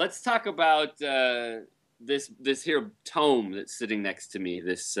 Anyway, let's talk about this here tome that's sitting next to me.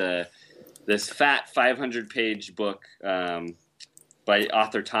 This fat 500-page book by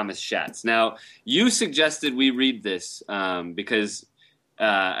author Thomas Schatz. Now, you suggested we read this because.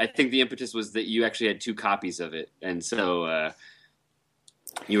 I think the impetus was that you actually had 2 copies of it, and so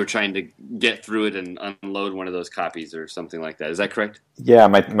you were trying to get through it and unload one of those copies or something like that. Is that correct? Yeah,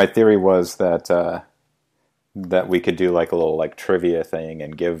 my theory was that we could do like a little trivia thing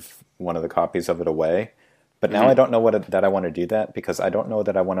and give one of the copies of it away. But now I don't know that I want to do that because I don't know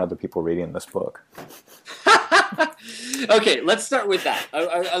that I want other people reading this book. Okay, let's start with that.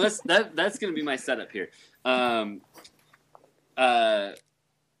 That's going to be my setup here.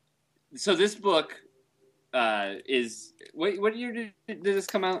 So this book is... What year did this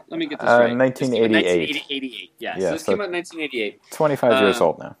come out? Let me get this right. 1988. 1988, yeah. So this came out in 1988. 25 years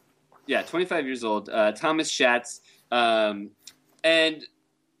old now. Yeah, 25 years old. Thomas Schatz. And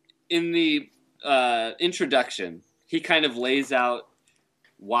in the introduction, he kind of lays out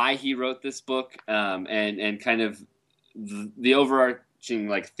why he wrote this book and kind of the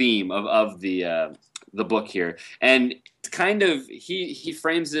overarching theme of the book here. And it's kind of he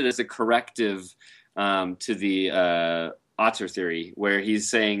frames it as a corrective to the auteur theory, where he's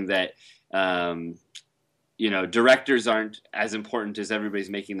saying that directors aren't as important as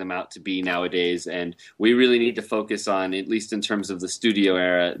everybody's making them out to be nowadays, and we really need to focus on, at least in terms of the studio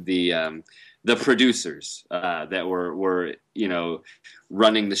era, the producers that were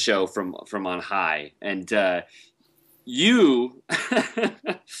running the show from on high. And you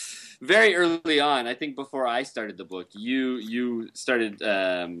very early on, I think before I started the book, you started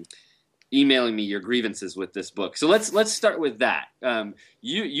emailing me your grievances with this book. So let's start with that.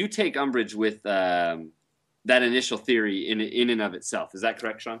 You take umbrage with that initial theory in and of itself. Is that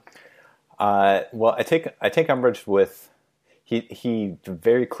correct, Sean? Well, I take umbrage with he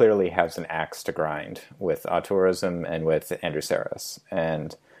very clearly has an axe to grind with auteurism and with Andrew Sarris.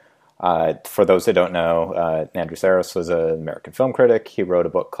 And for those that don't know, Andrew Sarris was an American film critic. He wrote a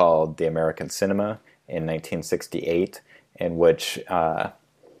book called The American Cinema in 1968, in which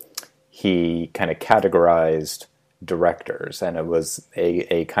he kind of categorized directors, and it was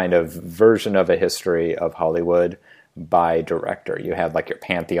a kind of version of a history of Hollywood by director. You had like your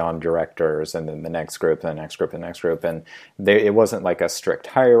pantheon directors, and then the next group, and the next group, and the next group, and it wasn't like a strict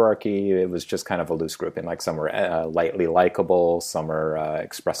hierarchy. It was just kind of a loose grouping. Like some were lightly likable, some were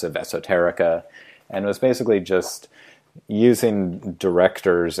expressive esoterica, and it was basically just using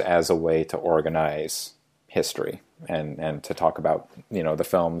directors as a way to organize history and to talk about, you know, the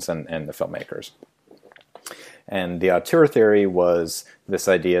films and the filmmakers. And the auteur theory was this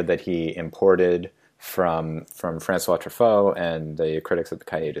idea that he imported from Francois Truffaut and the critics at the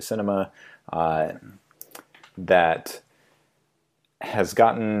Cahiers du Cinema, that has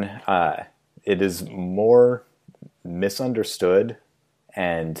gotten, it is more misunderstood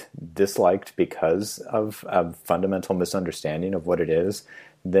and disliked because of a fundamental misunderstanding of what it is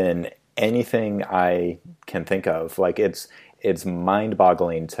than anything I can think of. Like, it's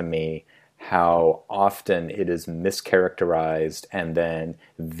mind-boggling to me how often it is mischaracterized and then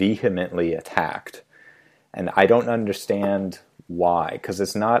vehemently attacked. And I don't understand why, because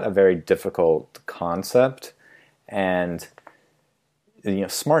it's not a very difficult concept. And, you know,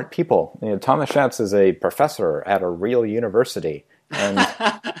 smart people, you know, Thomas Schatz is a professor at a real university. And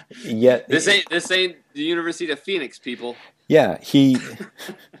yet this ain't the University of Phoenix, people. Yeah, he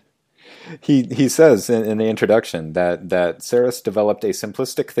says in the introduction that Sarris developed a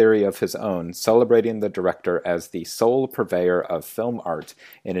simplistic theory of his own, celebrating the director as the sole purveyor of film art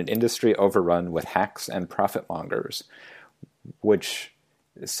in an industry overrun with hacks and profitmongers, which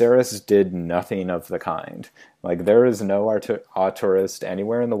Sarris did nothing of the kind. Like, there is no auteurist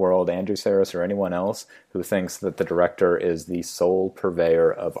anywhere in the world, Andrew Sarris or anyone else, who thinks that the director is the sole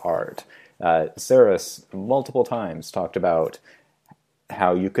purveyor of art. Sarris multiple times talked about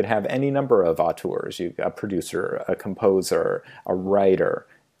how you could have any number of auteurs, a producer, a composer, a writer.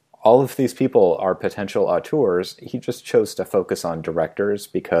 All of these people are potential auteurs. He just chose to focus on directors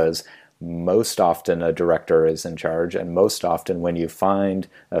because most often a director is in charge, and most often when you find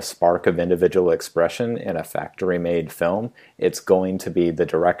a spark of individual expression in a factory-made film, it's going to be the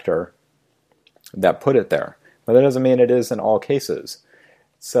director that put it there. But that doesn't mean it is in all cases.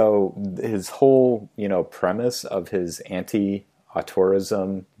 So his whole, you know, premise of his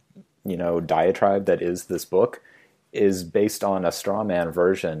anti-auteurism, you know, diatribe that is this book is based on a straw man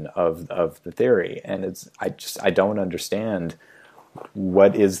version of the theory. And I don't understand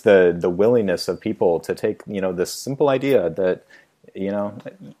what is the willingness of people to take, you know, this simple idea that, you know,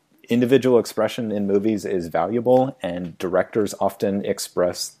 individual expression in movies is valuable, and directors often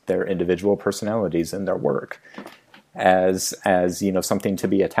express their individual personalities in their work as you know, something to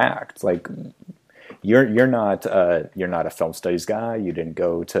be attacked. Like, you're not a film studies guy. You didn't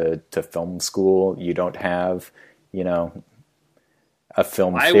go to film school. You don't have, you know, a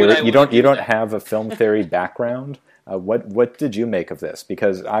film theory. You don't have a film theory background. What did you make of this?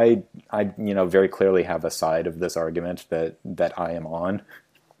 Because I you know, very clearly have a side of this argument that I am on.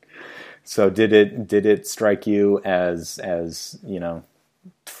 So did it strike you as you know,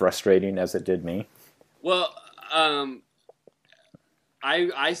 frustrating as it did me? Well, I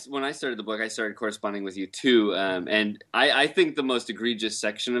when I started the book, I started corresponding with you too, and I think the most egregious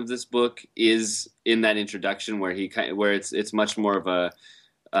section of this book is in that introduction where it's much more of a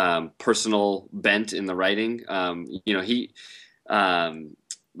personal bent in the writing. You know,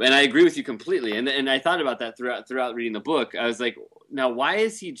 and I agree with you completely. And I thought about that throughout reading the book. I was like, now why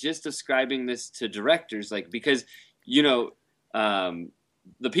is he just describing this to directors? Like, because, you know,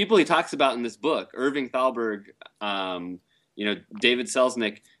 the people he talks about in this book, Irving Thalberg, you know, David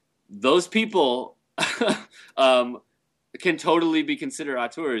Selznick, those people can totally be considered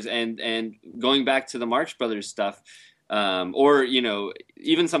auteurs. And going back to the Marx Brothers stuff, or, you know,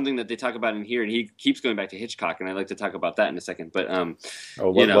 even something that they talk about in here, and he keeps going back to Hitchcock, and I'd like to talk about that in a second. But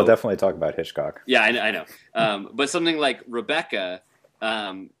we'll definitely talk about Hitchcock. Yeah, I know. But something like Rebecca,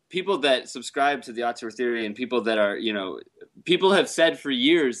 people that subscribe to the auteur theory, and people that are, you know, people have said for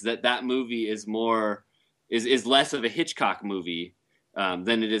years that movie is less of a Hitchcock movie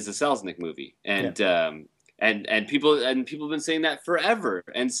than it is a Selznick movie, and people have been saying that forever,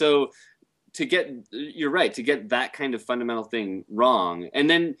 and so you're right, to get that kind of fundamental thing wrong, and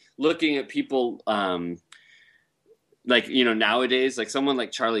then looking at people like, nowadays, like someone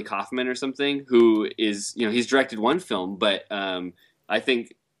like Charlie Kaufman or something, who is, he's directed one film, but I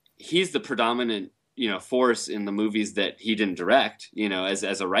think he's the predominant force in the movies that he didn't direct,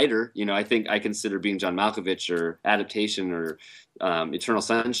 as a writer. I think I consider Being John Malkovich or Adaptation or Eternal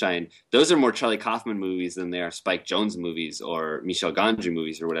Sunshine. Those are more Charlie Kaufman movies than they are Spike Jonze movies or Michel Gondry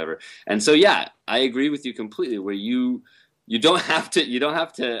movies or whatever. And so, yeah, I agree with you completely, where you don't have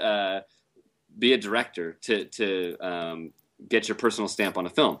to be a director to get your personal stamp on a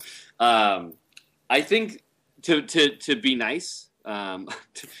film. I think to be nice,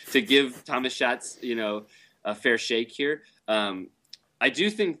 to give Thomas Schatz, a fair shake here. I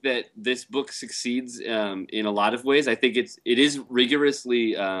do think that this book succeeds in a lot of ways. I think it is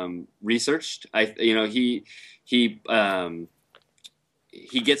rigorously researched. He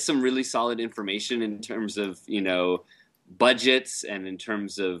gets some really solid information in terms of budgets and in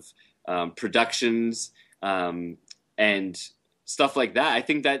terms of productions and stuff like that. I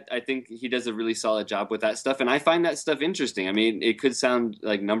think he does a really solid job with that stuff, and I find that stuff interesting. I mean, it could sound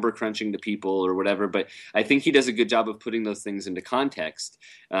like number crunching to people or whatever, but I think he does a good job of putting those things into context,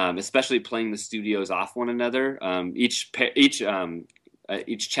 especially playing the studios off one another. Each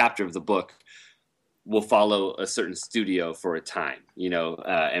chapter of the book will follow a certain studio for a time.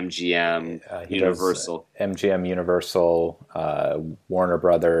 MGM, Universal, MGM, Universal, Warner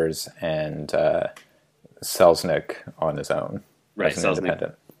Brothers, and Selznick on his own. Right, as an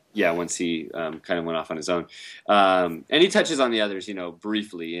independent. Yeah, once he kind of went off on his own. And he touches on the others,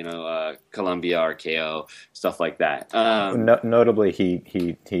 briefly, Columbia, RKO, stuff like that. Notably,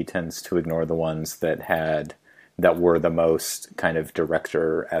 he tends to ignore the ones that were the most kind of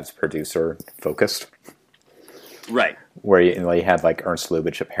director as producer focused. Right. Where you had like Ernst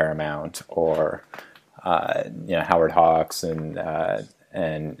Lubitsch at Paramount, or Howard Hawks and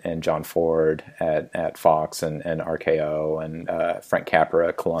John Ford at Fox and RKO, and Frank Capra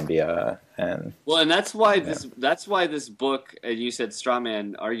at Columbia, and that's why this book, and you said straw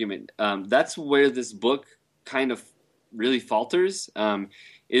man argument, that's where this book kind of really falters,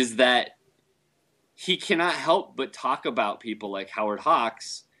 is that he cannot help but talk about people like Howard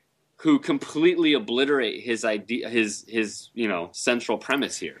Hawks, who completely obliterate his idea, his central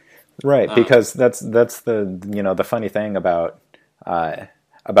premise here. Right, because that's the funny thing about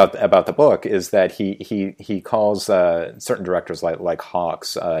the book is that he calls certain directors like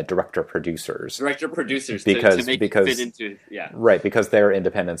Hawks director producers to make it fit into right, because they're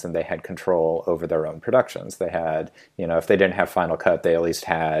independents and they had control over their own productions. They had if they didn't have final cut, they at least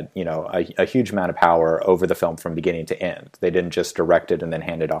had a huge amount of power over the film from beginning to end. They didn't just direct it and then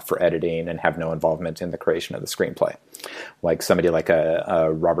hand it off for editing and have no involvement in the creation of the screenplay, like somebody like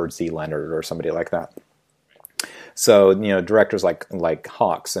a Robert Z. Leonard or somebody like that. So, directors like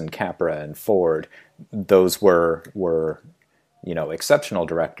Hawks and Capra and Ford, those were exceptional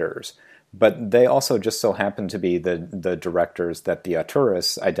directors. But they also just so happened to be the directors that the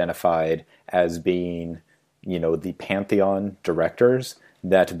auteurs identified as being, the pantheon directors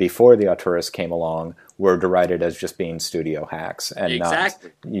that before the auteurs came along were derided as just being studio hacks and not,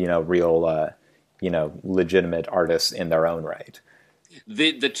 real, legitimate artists in their own right.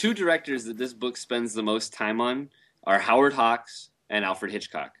 The two directors that this book spends the most time on are Howard Hawks and Alfred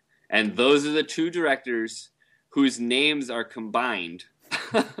Hitchcock. And those are the two directors whose names are combined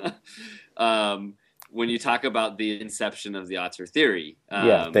when you talk about the inception of the auteur theory.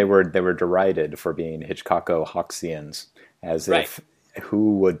 They were derided for being Hitchcocko-Hawksians, as if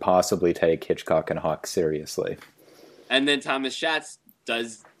who would possibly take Hitchcock and Hawks seriously? And then Thomas Schatz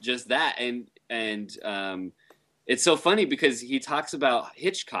does just that. And it's so funny because he talks about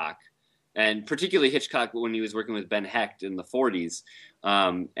Hitchcock, and particularly Hitchcock when he was working with Ben Hecht in the 40s.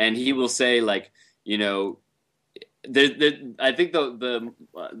 And he will say, like, I think the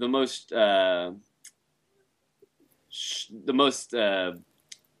most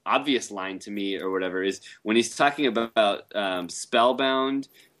obvious line to me or whatever is when he's talking about Spellbound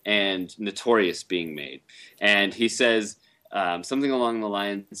and Notorious being made. And he says something along the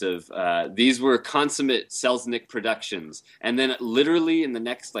lines of, these were consummate Selznick productions. And then literally in the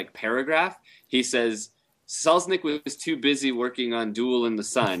next paragraph, he says, Selznick was too busy working on Duel in the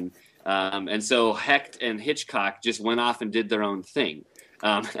Sun. And so Hecht and Hitchcock just went off and did their own thing.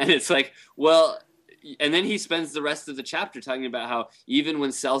 And it's like, well, and then he spends the rest of the chapter talking about how even when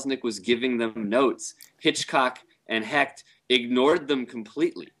Selznick was giving them notes, Hitchcock and Hecht ignored them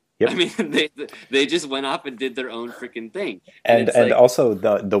completely. Yep. I mean, they just went off and did their own freaking thing. And also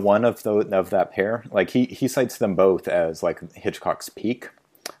the one of that pair, he cites them both as Hitchcock's peak.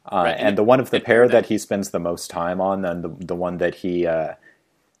 And the one of the pair that he spends the most time on, and the one that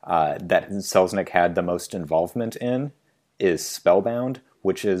that Selznick had the most involvement in, is Spellbound,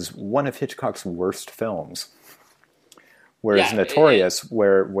 which is one of Hitchcock's worst films. Whereas Notorious,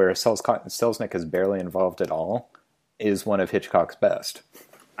 where Selznick is barely involved at all, is one of Hitchcock's best.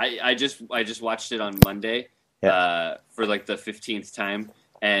 I just watched it on Monday for like the 15th time,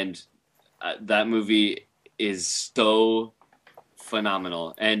 and that movie is so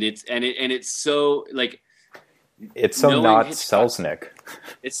phenomenal, and it's so like it's so not Selznick.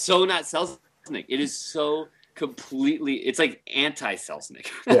 It's so not Selznick. It is so completely. It's like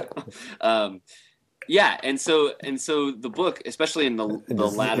anti-Selznick. And so the book, especially in the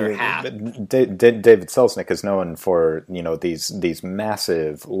latter half. David Selznick is known for these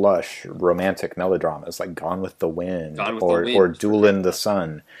massive, lush, romantic melodramas like Gone with the Wind or Duel in the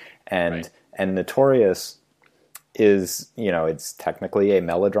Sun, and Notorious is it's technically a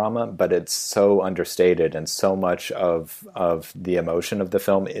melodrama, but it's so understated, and so much of the emotion of the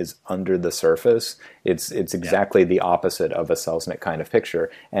film is under the surface. It's exactly the opposite of a Selznick kind of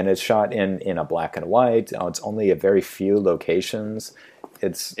picture, and it's shot in a black and white. It's only a very few locations.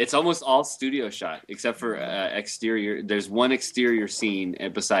 It's almost all studio shot except for exterior. There's one exterior scene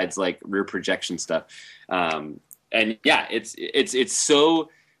besides like rear projection stuff, it's so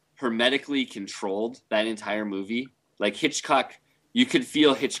hermetically controlled, that entire movie. Like Hitchcock, you could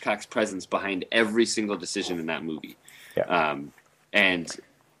feel Hitchcock's presence behind every single decision in that movie. And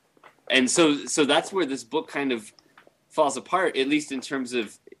so that's where this book kind of falls apart, at least in terms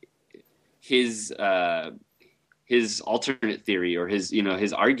of his alternate theory, or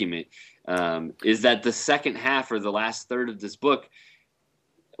his argument, is that the second half or the last third of this book,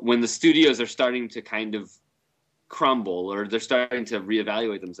 when the studios are starting to kind of crumble, or they're starting to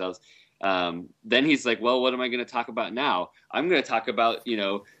reevaluate themselves, then he's like, well, what am I going to talk about now? I'm going to talk about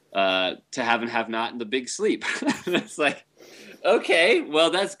To Have and Have Not and The Big Sleep. It's like, okay,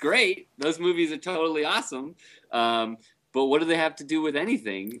 well, that's great, those movies are totally awesome, but what do they have to do with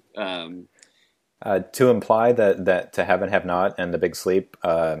anything? To imply that To Have and Have Not and The Big Sleep,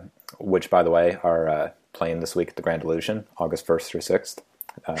 which by the way are playing this week at the Grand Illusion, August 1st through 6th.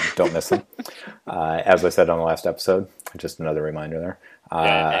 Don't miss them. As I said on the last episode, just another reminder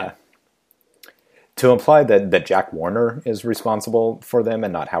there. To imply that Jack Warner is responsible for them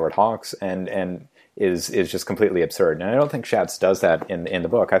and not Howard Hawks, and is just completely absurd. And I don't think Schatz does that in the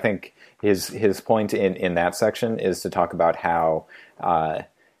book. I think his point in that section is to talk about how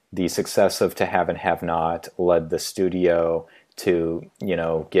the success of To Have and Have Not led the studio to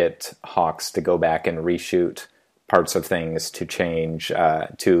get Hawks to go back and reshoot parts of things, to change,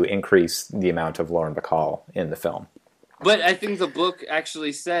 to increase the amount of Lauren Bacall in the film. But I think the book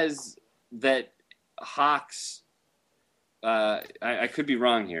actually says that Hawks, I could be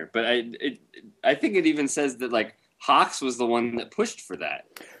wrong here, but I think it even says that like Hawks was the one that pushed for that.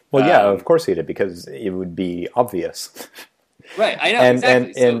 Well, yeah, of course he did, because it would be obvious. Right, I know,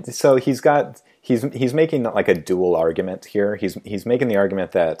 exactly. And so he's making like a dual argument here. He's making the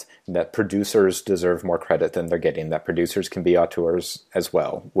argument that producers deserve more credit than they're getting, that producers can be auteurs as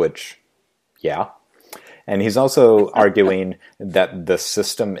well, which, yeah. And he's also arguing that the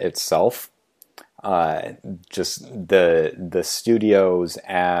system itself, just the studios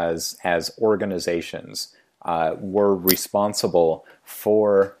as organizations, were responsible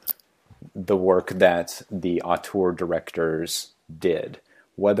for the work that the auteur directors did.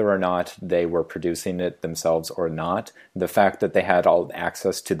 Whether or not they were producing it themselves or not, the fact that they had all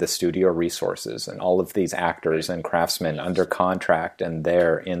access to the studio resources and all of these actors and craftsmen under contract and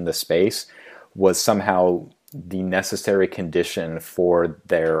there in the space was somehow the necessary condition for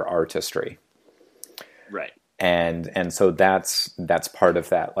their artistry. Right. And so that's part of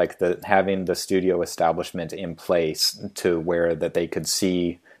that, like having the studio establishment in place to where that they could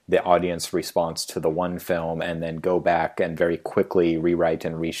see the audience response to the one film and then go back and very quickly rewrite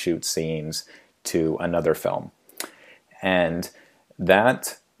and reshoot scenes to another film. And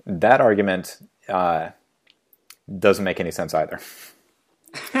that argument doesn't make any sense either.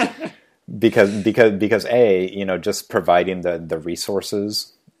 because A, just providing the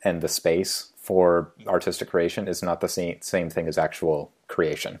resources and the space for artistic creation is not the same thing as actual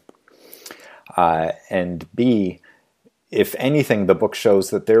creation. And B, if anything, the book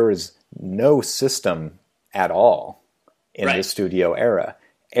shows that there is no system at all in the studio era.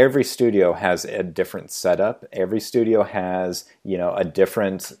 Every studio has a different setup. Every studio has, a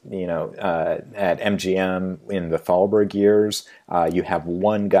different, at MGM in the Thalberg years, you have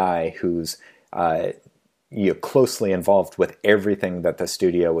one guy who's closely involved with everything that the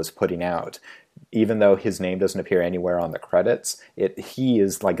studio was putting out. even though his name doesn't appear anywhere on the credits, he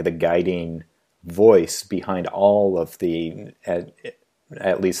is like the guiding voice behind all of the,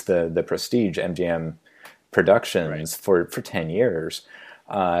 at least the prestige MGM productions for 10 years.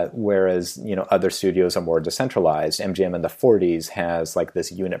 Whereas, other studios are more decentralized. MGM in the 40s has like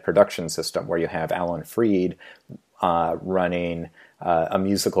this unit production system where you have Alan Freed running a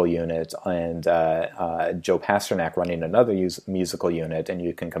musical unit and Joe Pasternak running another musical unit, and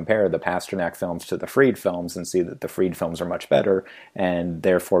you can compare the Pasternak films to the Freed films and see that the Freed films are much better, and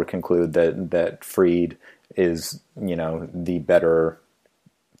therefore conclude that Freed is, the better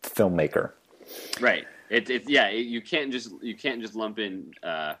filmmaker. Right. You can't just lump in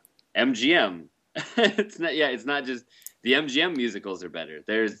MGM. It's not just the MGM musicals are better.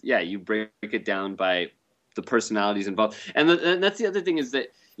 You break it down by the personalities involved, and that's the other thing is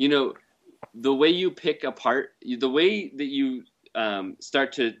that the way you pick apart, the way that you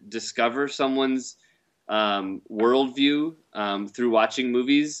start to discover someone's worldview through watching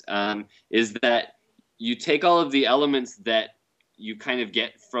movies is that you take all of the elements that you kind of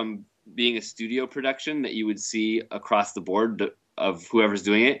get from being a studio production that you would see across the board of whoever's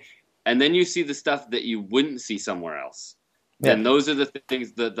doing it, and then you see the stuff that you wouldn't see somewhere else. Yeah. And those are the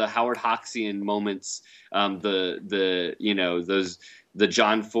things, the Howard Hawksian moments, the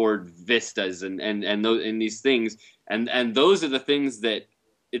John Ford vistas and these things, and those are the things that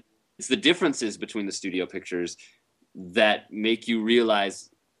it's the differences between the studio pictures that make you realize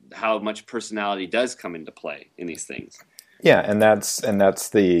how much personality does come into play in these things. Yeah, and that's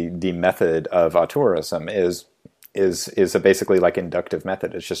the method of auteurism is a basically like inductive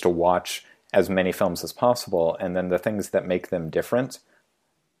method. It's just to watch as many films as possible, and then the things that make them different,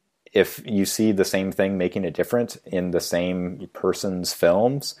 if you see the same thing making it different in the same person's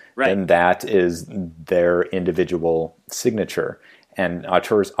films, then that is their individual signature. And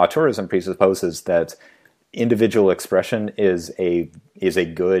auteurism presupposes that individual expression is a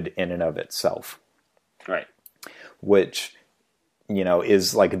good in and of itself. Right. Which,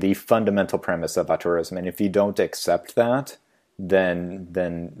 is like the fundamental premise of auteurism. And if you don't accept that, then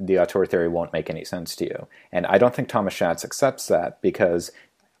the auteur theory won't make any sense to you. And I don't think Thomas Schatz accepts that, because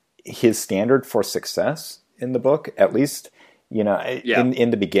his standard for success in the book, at least, in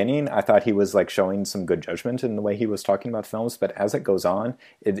the beginning, I thought he was like showing some good judgment in the way he was talking about films. But as it goes on,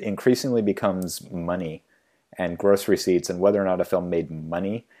 it increasingly becomes money and gross receipts and whether or not a film made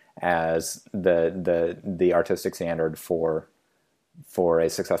money as the artistic standard for a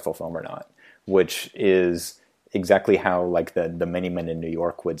successful film or not, which is exactly how like the many men in New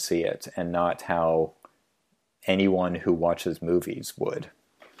York would see it, and not how anyone who watches movies would.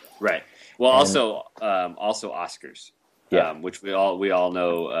 Right. Well, also Oscars, which we all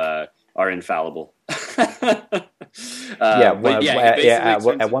know are infallible. At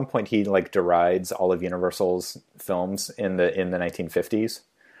one point he like derides all of Universal's films in the 1950s.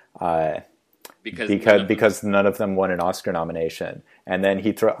 Because none of them won an Oscar nomination, and then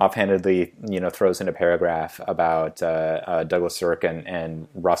he offhandedly throws in a paragraph about Douglas Sirk and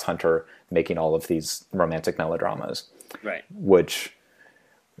Ross Hunter making all of these romantic melodramas, right? Which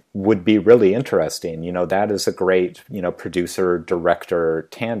would be really interesting. That is a great producer director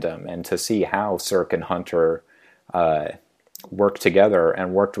tandem, and to see how Sirk and Hunter worked together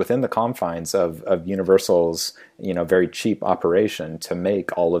and worked within the confines of Universal's very cheap operation to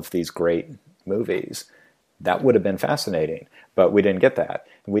make all of these great movies. That would have been fascinating, but we didn't get that.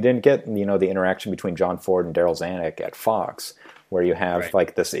 We didn't get the interaction between John Ford and Daryl Zanuck at Fox, where you have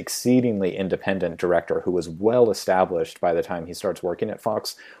like this exceedingly independent director who was well established by the time he starts working at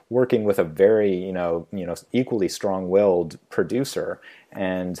Fox, working with a very equally strong-willed producer.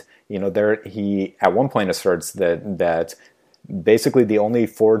 And he at one point asserts that basically the only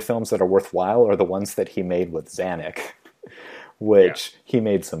Ford films that are worthwhile are the ones that he made with Zanuck, which he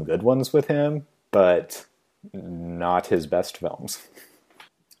made some good ones with him, but not his best films.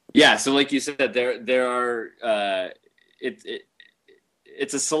 Yeah, so like you said, there are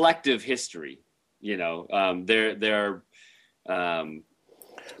it's a selective history. There are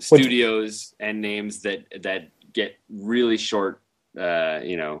studios and names that get really short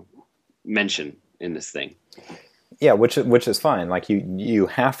mention in this thing. Yeah, which is fine. Like you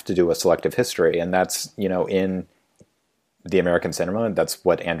have to do a selective history, and that's in the American cinema, that's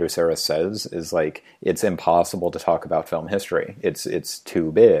what Andrew Sarris says, is like it's impossible to talk about film history. It's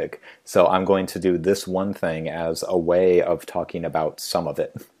too big. So I'm going to do this one thing as a way of talking about some of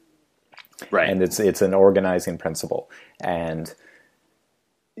it. Right. And it's an organizing principle. And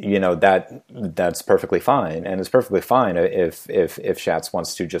that's perfectly fine, and it's perfectly fine if Schatz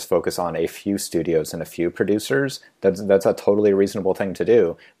wants to just focus on a few studios and a few producers. That's a totally reasonable thing to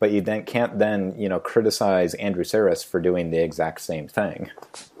do. But you then can't criticize Andrew Sarris for doing the exact same thing.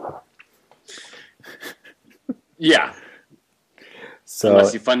 Yeah. So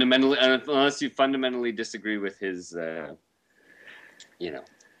unless you fundamentally disagree with his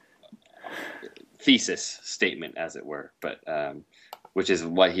thesis statement, as it were, but which is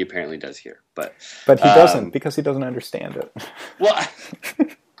what he apparently does here. But he doesn't, because he doesn't understand it. Well,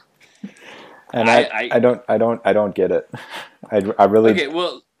 and I don't get it. I really. Okay,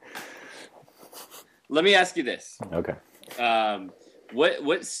 well, let me ask you this. Okay.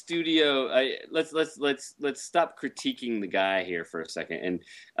 What studio? Let's stop critiquing the guy here for a second.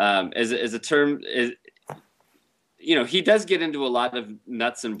 And as a term, he does get into a lot of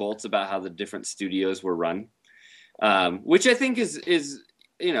nuts and bolts about how the different studios were run, which I think is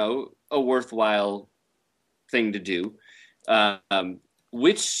a worthwhile thing to do.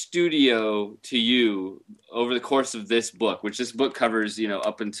 Which studio to you, over the course of this book, which this book covers,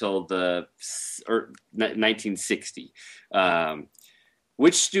 up until the 1960,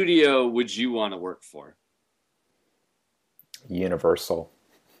 which studio would you want to work for? Universal.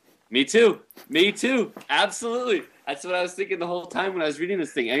 Me too. Absolutely. That's what I was thinking the whole time when I was reading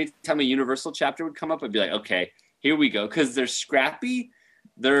this thing. Anytime a Universal chapter would come up, I'd be like, okay, here we go. Because they're scrappy.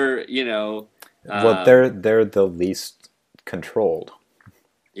 They're, well, they're the least controlled.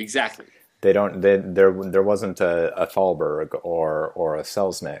 Exactly. There wasn't a Thalberg or a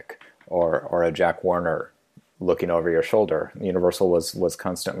Selznick or a Jack Warner looking over your shoulder. Universal was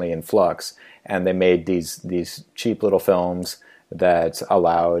constantly in flux, and they made these cheap little films that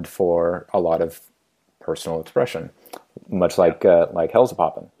allowed for a lot of personal expression, much like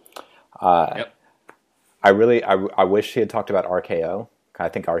Hellzapoppin. Yep. I wish he had talked about RKO. I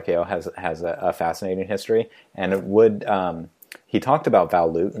think RKO has a fascinating history, and it would. He talked about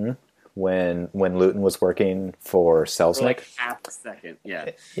Val Lewton when Lewton was working for Selznick. For like half a second,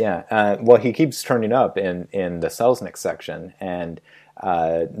 yeah. Yeah. Well, he keeps turning up in the Selznick section, and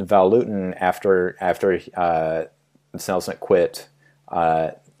Val Lewton, after Selznick quit,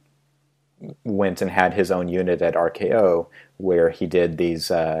 went and had his own unit at RKO, where he did these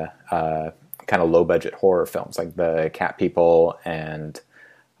kind of low budget horror films like the Cat People and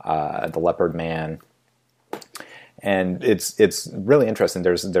the Leopard Man. And it's really interesting.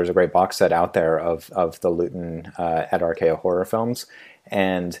 There's a great box set out there of the Lewton at RKO horror films,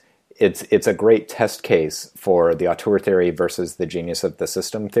 and it's a great test case for the auteur theory versus the genius of the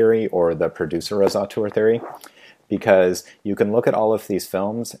system theory, or the producer as auteur theory, because you can look at all of these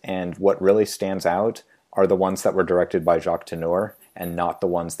films, and what really stands out are the ones that were directed by Jacques Tourneur and not the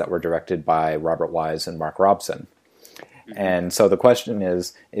ones that were directed by Robert Wise and Mark Robson. And so the question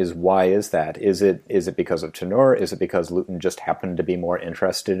is why is that? Is it because of Tourneur? Is it because Lewton just happened to be more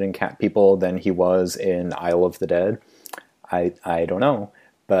interested in Cat People than he was in Isle of the Dead? I don't know.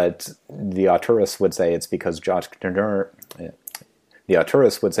 But the auteurists would say it's because Jacques Tourneur. The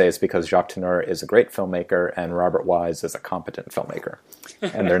auteurists would say it's because Jacques Tourneur is a great filmmaker and Robert Wise is a competent filmmaker,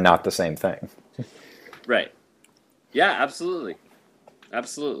 and they're not the same thing. Right. Yeah, absolutely.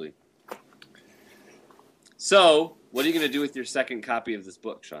 Absolutely. So, what are you going to do with your second copy of this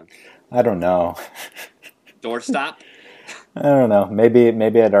book, Sean? I don't know. Doorstop? I don't know. Maybe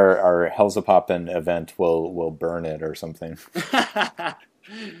at our Hellzapoppin event we'll burn it or something.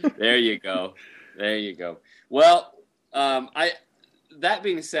 There you go. Well, that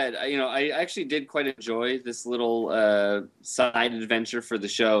being said, I actually did quite enjoy this little side adventure for the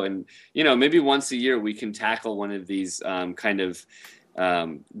show, and maybe once a year we can tackle one of these kind of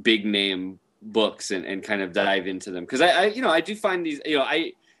big name books and kind of dive into them, because I do find these,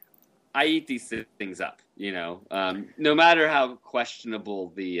 I eat these things up, no matter how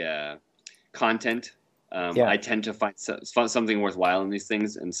questionable the content. I tend to find something worthwhile in these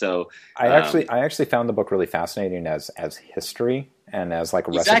things, and so I actually found the book really fascinating as history and as like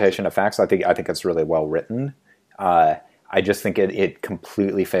a recitation of facts. I think it's really well written. I just think it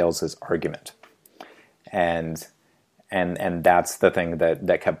completely fails as argument, and that's the thing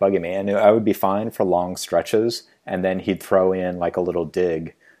that kept bugging me. And I would be fine for long stretches, and then he'd throw in like a little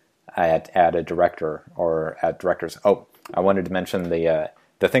dig at a director or at directors. Oh, I wanted to mention the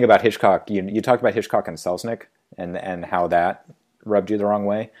thing about Hitchcock. You talked about Hitchcock and Selznick and how that rubbed you the wrong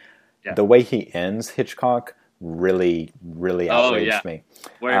way. Yeah. The way he ends Hitchcock really outraged me.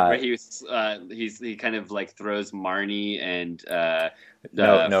 Where he kind of like throws Marnie and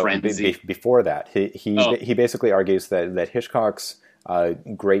Frenzy. Before that, he basically argues that Hitchcock's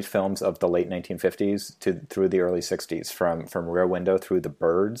great films of the late 1950s through the early 60s, from Rear Window through The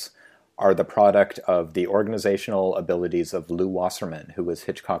Birds, are the product of the organizational abilities of Lew Wasserman, who was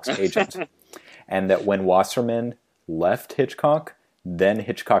Hitchcock's agent. And that when Wasserman left Hitchcock, then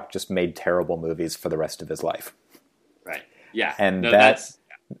Hitchcock just made terrible movies for the rest of his life. Right. Yeah. And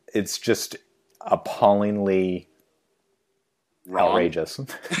it's just appallingly wrong. Outrageous.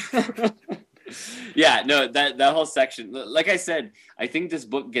 Yeah, no, that whole section, like I said, I think this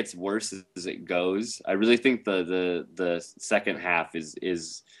book gets worse as it goes. I really think the second half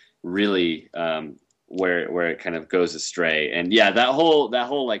is really where it kind of goes astray. And yeah, that whole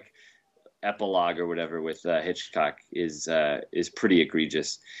like epilogue or whatever with Hitchcock is pretty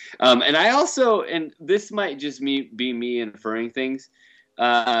egregious. And I also, and this might just be me inferring things,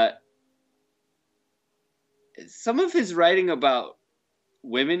 some of his writing about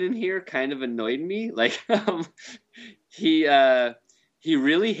women in here kind of annoyed me. Like, he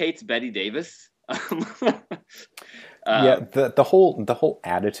really hates Bette Davis. Yeah, the whole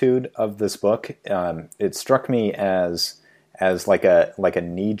attitude of this book, it struck me as like a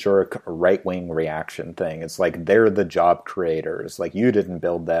knee-jerk right-wing reaction thing. It's like, they're the job creators. Like, you didn't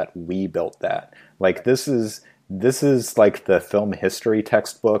build that, we built that. Like, this is like the film history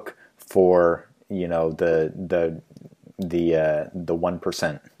textbook for, you know, the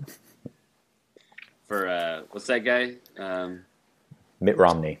 1%. For what's that guy? Mitt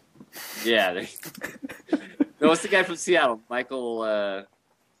Romney. Yeah. No, what's the guy from Seattle? Michael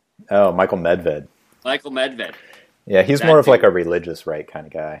Medved. Michael Medved. Yeah, he's more of like a religious right kind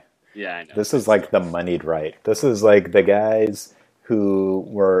of guy. Yeah, I know. This is like the moneyed right. This is like the guys who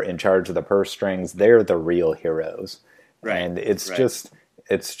were in charge of the purse strings. They're the real heroes. Right. And it's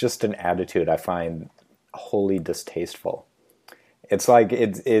just an attitude I find wholly distasteful. It's like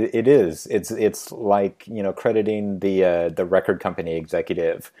it's like, you know, crediting the record company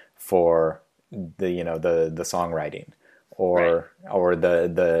executive for the songwriting, or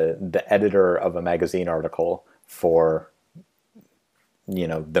the editor of a magazine article for, you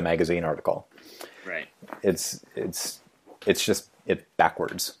know, the magazine article. Right. It's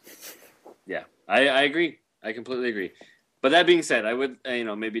backwards. Yeah, I agree. I completely agree. But that being said, I would,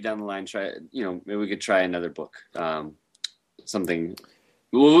 maybe down the line maybe we could try another book. Something.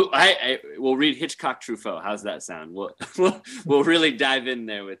 We'll read Hitchcock Truffaut. How's that sound? We'll really dive in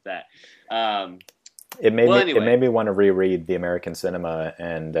there with that. It made me want to reread The American Cinema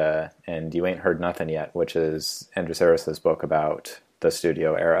and You Ain't Heard Nothing Yet, which is Andrew Sarris's book about the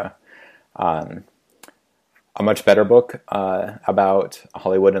studio era. A much better book about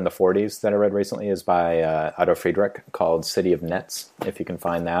Hollywood in the 40s that I read recently is by Otto Friedrich, called City of Nets, if you can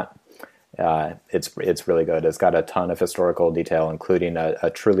find that. It's really good. It's got a ton of historical detail, including a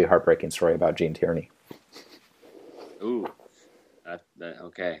truly heartbreaking story about Gene Tierney. Ooh.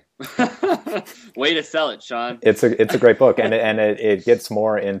 Okay. Way to sell it, Sean. It's a great book, and it gets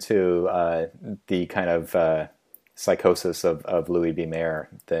more into the kind of psychosis of Louis B. Mayer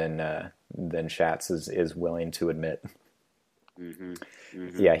than Schatz is willing to admit. Mm-hmm.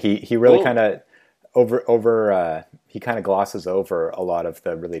 Mm-hmm. Yeah, he really kind of he kind of glosses over a lot of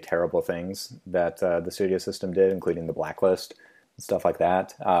the really terrible things that the studio system did, including the blacklist and stuff like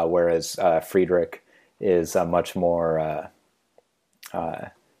that. Whereas Friedrich is much more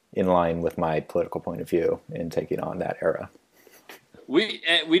in line with my political point of view in taking on that era. We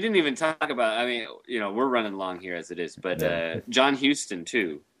didn't even talk about. I mean, we're running long here as it is, but John Huston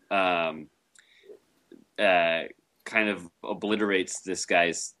too. Kind of obliterates this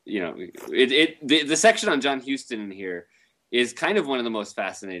guy's, the section on John Huston in here is kind of one of the most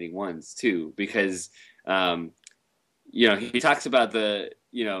fascinating ones too, because, he talks about the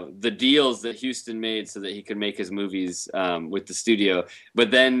deals that Huston made so that he could make his movies with the studio, but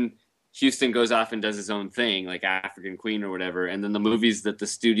then Huston goes off and does his own thing, like African Queen or whatever, and then the movies that the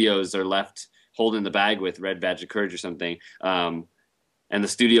studios are left holding the bag with, Red Badge of Courage or something, and the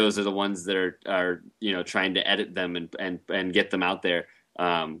studios are the ones that are trying to edit them and get them out there,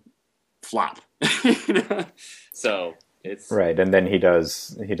 flop. So it's right. And then he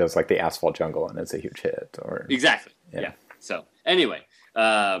does like The Asphalt Jungle, and it's a huge hit. Or exactly. Yeah. So anyway,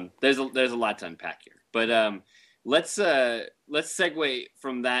 there's a lot to unpack here, but let's segue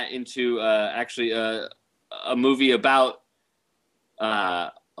from that into actually a movie about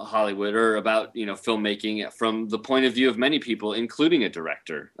Hollywood, or about filmmaking from the point of view of many people, including a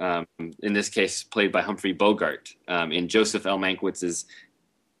director. In this case, played by Humphrey Bogart in Joseph L. Mankiewicz's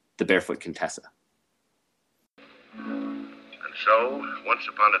The Barefoot Contessa. And so, once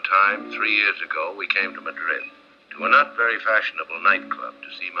upon a time, 3 years ago, we came to Madrid, to a not very fashionable nightclub to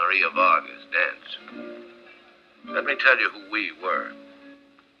see Maria Vargas dance. Let me tell you who we were.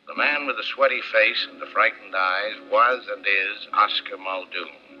 The man with the sweaty face and the frightened eyes was and is Oscar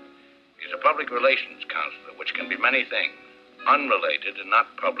Muldoon. He's a public relations counselor, which can be many things, unrelated and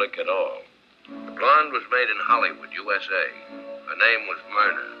not public at all. The blonde was made in Hollywood, USA. Her name was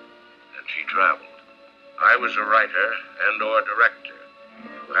Myrna, and she traveled. I was a writer and/or director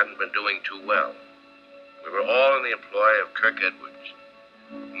who hadn't been doing too well. We were all in the employ of Kirk Edwards.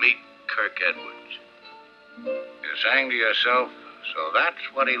 Meet Kirk Edwards. You're saying to yourself, so that's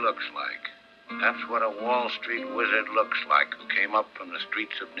what he looks like. That's what a Wall Street wizard looks like who came up from the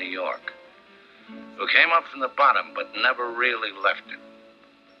streets of New York. Who came up from the bottom but never really left it.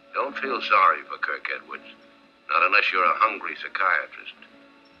 Don't feel sorry for Kirk Edwards. Not unless you're a hungry psychiatrist.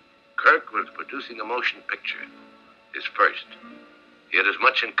 Kirk was producing a motion picture. His first. He had as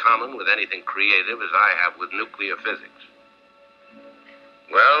much in common with anything creative as I have with nuclear physics.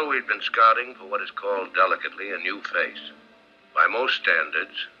 Well, we'd been scouting for what is called delicately a new face. By most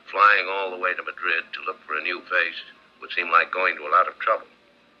standards, flying all the way to Madrid to look for a new face would seem like going to a lot of trouble.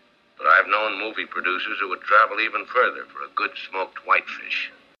 But I've known movie producers who would travel even further for a good smoked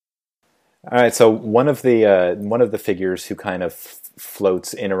whitefish. All right, so one of the figures who kind of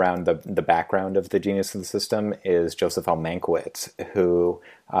floats in around the background of the genius of the system is Joseph L. Mankiewicz, who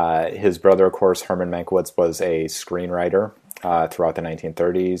his brother, of course, Herman Mankiewicz, was a screenwriter throughout the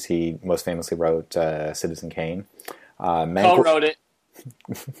 1930s. He most famously wrote Citizen Kane. Co-wrote it.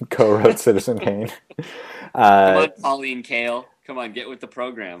 Co-wrote Citizen Kane. Come on, Pauline Kael. Come on, get with the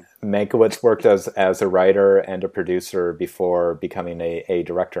program. Mankiewicz worked as a writer and a producer before becoming a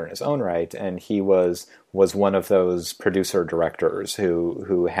director in his own right, and he was one of those producer-directors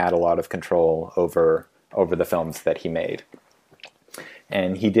who had a lot of control over the films that he made.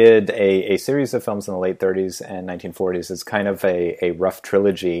 And he did a series of films in the late 30s and 1940s. It's kind of a rough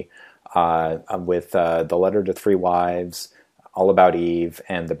trilogy with The Letter to Three Wives, All About Eve,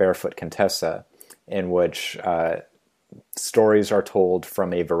 and The Barefoot Contessa, in which stories are told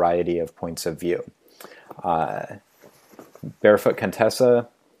from a variety of points of view. Barefoot Contessa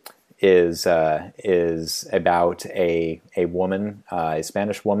is about a woman, a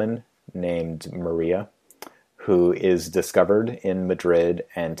Spanish woman named Maria, who is discovered in Madrid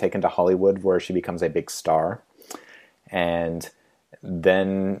and taken to Hollywood, where she becomes a big star. And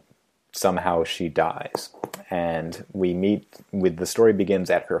then somehow she dies. And the story begins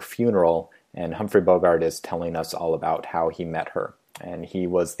at her funeral, and Humphrey Bogart is telling us all about how he met her. And he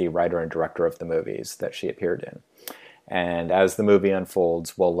was the writer and director of the movies that she appeared in. And as the movie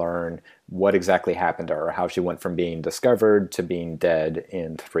unfolds, we'll learn what exactly happened to her, how she went from being discovered to being dead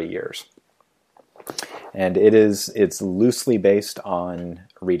in 3 years. And it's loosely based on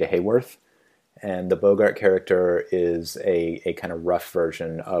Rita Hayworth, and the Bogart character is a kind of rough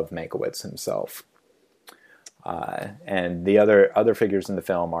version of Mankiewicz himself. And the other figures in the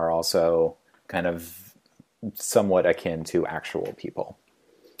film are also kind of somewhat akin to actual people.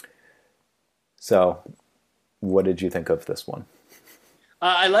 So, what did you think of this one?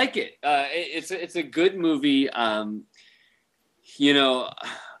 I like it. It's a good movie.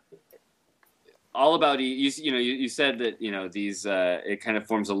 All About Eve. You said that these it kind of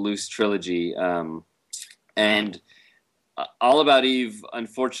forms a loose trilogy, and All About Eve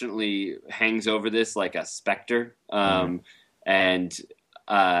unfortunately hangs over this like a specter, and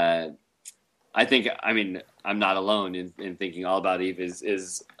I think I'm not alone in thinking All About Eve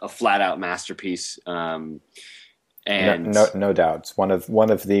is a flat out masterpiece, and no doubt, it's one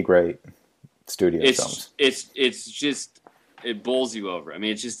of the great studio films. It's just. It bowls you over. I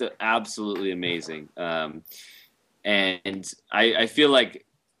mean, it's just absolutely amazing. And I feel like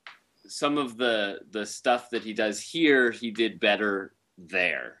some of the stuff that he does here, he did better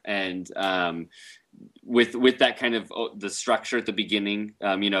there. And with that kind of the structure at the beginning,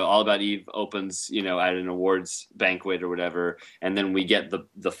 All About Eve opens, at an awards banquet or whatever, and then we get the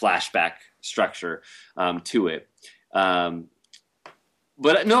flashback structure to it. But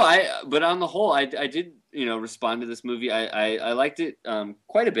on the whole, I did. Respond to this movie. I liked it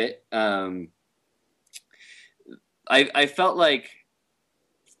quite a bit. I felt like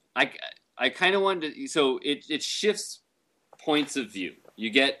I kind of wanted to. So it shifts points of view. You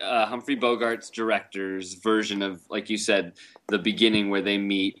get Humphrey Bogart's director's version of, like you said, the beginning where they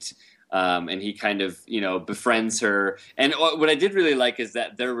meet. And he kind of, befriends her. And what I did really like is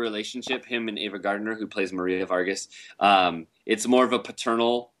that their relationship, him and Ava Gardner, who plays Maria Vargas, it's more of a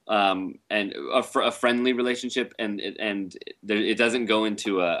paternal and a friendly relationship, and it doesn't go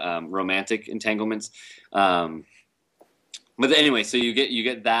into a romantic entanglements. But anyway, so you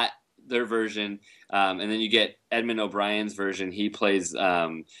get that their version, and then you get Edmund O'Brien's version. He plays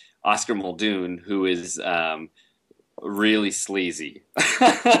Oscar Muldoon, who is really sleazy.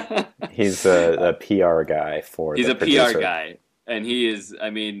 He's a PR guy for. He's the a producer. PR guy, and he is. I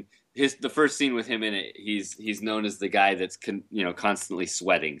mean, the first scene with him in it, he's known as the guy that's constantly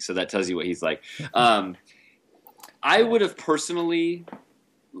sweating. So that tells you what he's like. I would have personally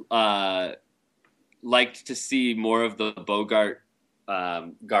liked to see more of the Bogart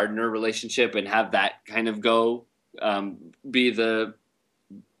Gardner relationship and have that kind of be the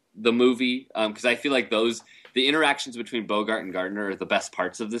movie, because I feel like the interactions between Bogart and Gardner are the best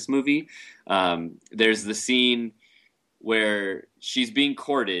parts of this movie. There's the scene where she's being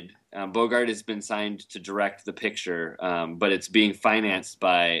courted. Bogart has been signed to direct the picture, but it's being financed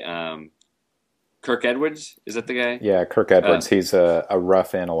by Kirk Edwards. Is that the guy? Yeah, Kirk Edwards. He's a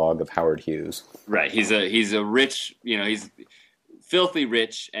rough analog of Howard Hughes. Right. He's a rich. He's filthy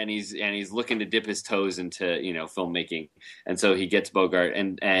rich, and he's looking to dip his toes into filmmaking, and so he gets Bogart.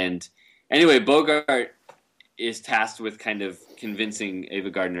 And anyway, Bogart is tasked with kind of convincing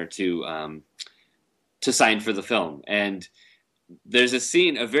Ava Gardner to sign for the film. And there's a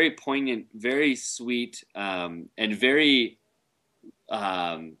scene, a very poignant, very sweet, and very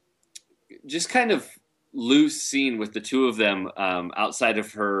just kind of loose scene with the two of them outside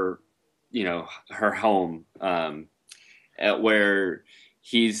of her, her home, where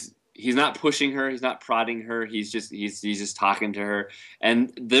he's not pushing her, he's not prodding her, he's just talking to her,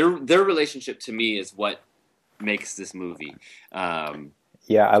 and their relationship to me is what makes this movie.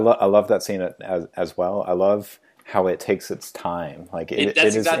 Yeah, I love that scene as well. I love how it takes its time. Like it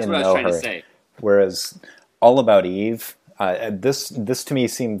is in no hurry. To say. Whereas All About Eve, this to me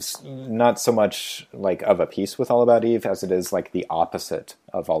seems not so much like of a piece with All About Eve as it is like the opposite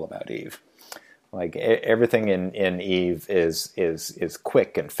of All About Eve. Like everything in Eve is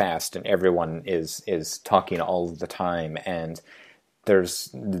quick and fast, and everyone is talking all the time, and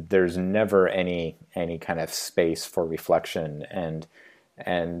there's never any kind of space for reflection, and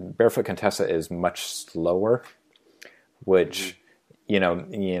Barefoot Contessa is much slower, which you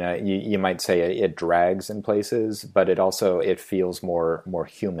might say it drags in places, but it feels more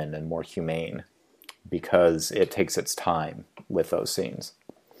human and more humane because it takes its time with those scenes.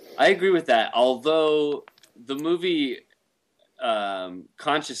 I agree with that, although the movie,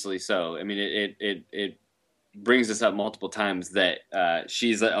 consciously so, I mean, it brings us up multiple times that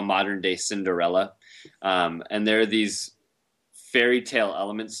she's a modern-day Cinderella, and there are these fairy tale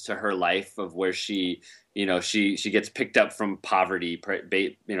elements to her life of where she gets picked up from poverty,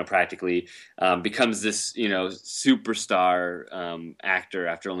 practically, becomes this, superstar actor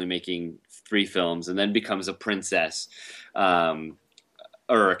after only making 3 films, and then becomes a princess,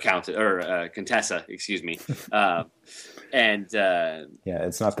 or a countess, or Contessa, excuse me. Yeah,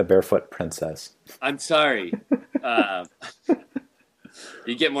 it's not the Barefoot Princess. I'm sorry.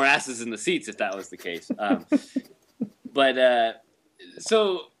 You get more asses in the seats if that was the case. I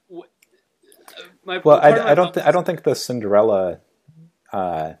don't think the Cinderella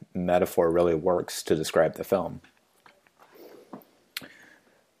metaphor really works to describe the film.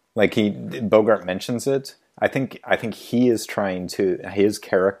 Like Bogart mentions it. I think his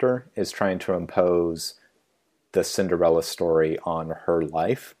character is trying to impose the Cinderella story on her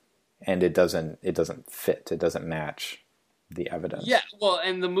life, and it doesn't fit. It doesn't match the evidence. Yeah, well,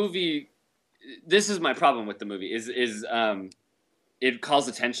 and the movie, this is my problem with the movie, is it calls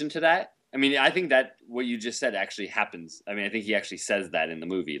attention to that. I mean, I think that what you just said actually happens. I mean, I think he actually says that in the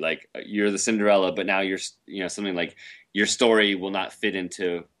movie, like, you're the Cinderella, but now you're, something like your story will not fit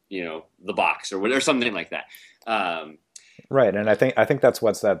into, the box or something like that. Right, and I think that's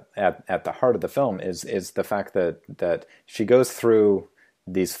what's at the heart of the film is the fact that she goes through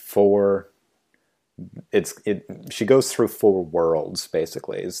these 4. She goes through 4 worlds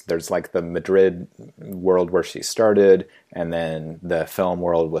basically. There's like the Madrid world where she started, and then the film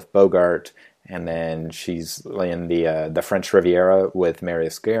world with Bogart, and then she's in the French Riviera with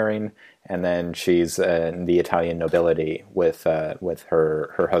Marius Goering, and then she's in the Italian nobility with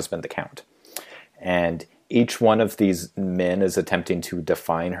her husband, the Count. And each one of these men is attempting to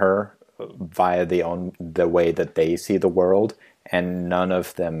define her via the way that they see the world, and none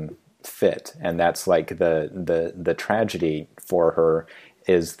of them fit. And that's like the tragedy for her,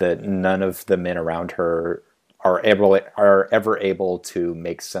 is that none of the men around her are ever able to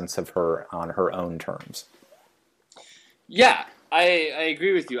make sense of her on her own terms. Yeah, I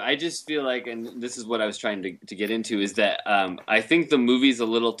agree with you. I just feel like, and this is what I was trying to get into, is that I think the movie's a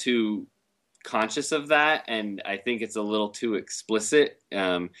little too conscious of that, and I think it's a little too explicit,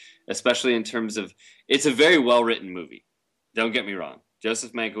 especially in terms of, it's a very well-written movie. Don't get me wrong.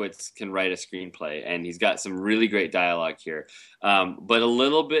 Joseph Mankiewicz can write a screenplay, and he's got some really great dialogue here. But a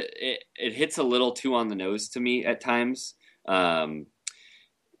little bit, it hits a little too on the nose to me at times.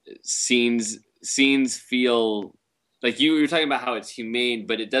 Scenes feel like you were talking about how it's humane,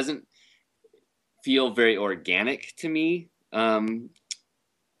 but it doesn't feel very organic to me.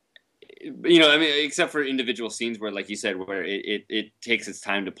 Except for individual scenes where, like you said, where it takes its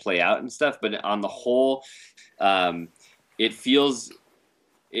time to play out and stuff. But on the whole, it feels.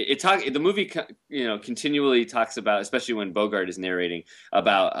 The movie, continually talks about, especially when Bogart is narrating,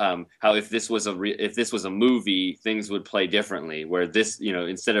 about how if this was a movie, things would play differently. Where this,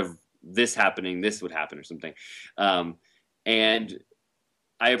 instead of this happening, this would happen or something. And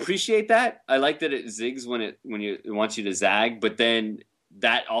I appreciate that. I like that it zigs when it wants you to zag, but then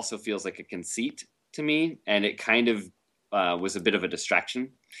that also feels like a conceit to me, and it kind of was a bit of a distraction.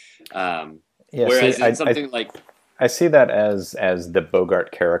 Whereas it's something like. I see that as the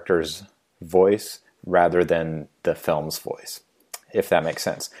Bogart character's voice rather than the film's voice, if that makes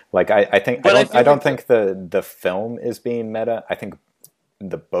sense. Like I don't think the film is being meta. I think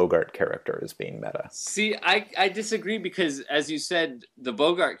the Bogart character is being meta. See, I disagree, because, as you said, the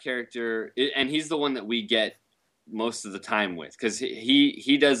Bogart character, and he's the one that we get most of the time with, because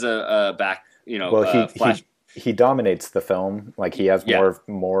he does a back, flash. He dominates the film. Like, he has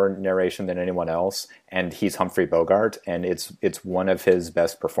more narration than anyone else, and he's Humphrey Bogart, and it's one of his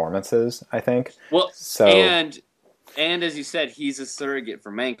best performances, I think. Well, and as you said, he's a surrogate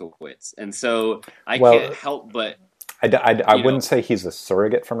for Mankiewicz, and so I can't help but. I wouldn't say he's a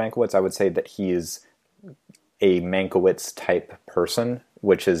surrogate for Mankiewicz. I would say that he is a Mankiewicz type person,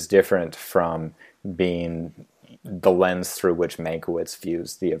 which is different from being the lens through which Mankiewicz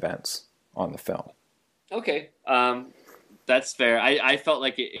views the events on the film. Okay, that's fair. I felt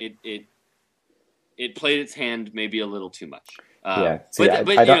like it played its hand maybe a little too much. I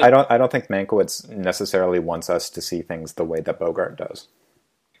don't think Mankiewicz necessarily wants us to see things the way that Bogart does.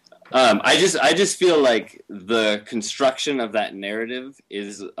 I just feel like the construction of that narrative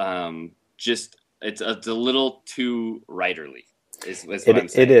is it's a little too writerly. Is what I'm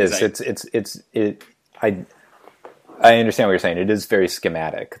saying. It is. I understand what you're saying. It is very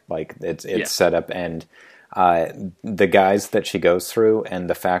schematic. Like, it's set up, and the guys that she goes through, and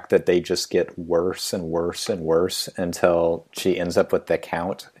the fact that they just get worse and worse and worse until she ends up with the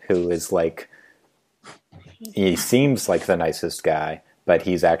Count, who is like, he seems like the nicest guy, but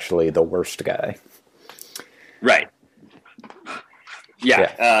he's actually the worst guy. Right.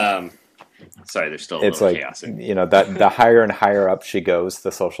 Yeah. Sorry, there's still a little chaos. That the higher and higher up she goes,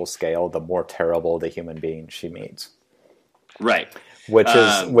 the social scale, the more terrible the human being she meets. Right.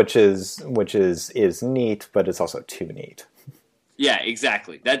 Which is neat, but it's also too neat. Yeah,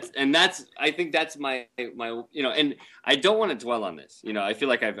 exactly. I think that's my and I don't want to dwell on this. I feel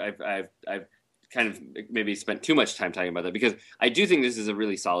like I've kind of maybe spent too much time talking about that, because I do think this is a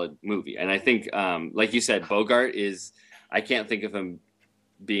really solid movie, and I think like you said, Bogart is. I can't think of him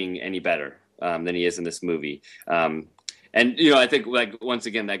being any better than he is in this movie. And I think, like, once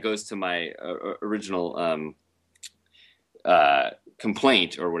again, that goes to my original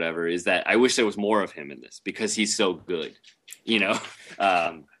complaint or whatever, is that I wish there was more of him in this, because he's so good, Yeah,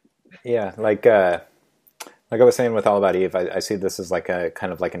 like I was saying with All About Eve, I see this as like a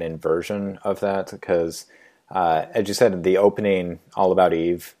kind of like an inversion of that, because as you said, the opening All About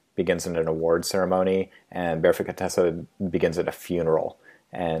Eve begins in an award ceremony, and Barefoot Contessa begins at a funeral.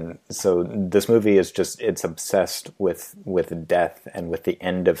 And so this movie is it's obsessed with death and with the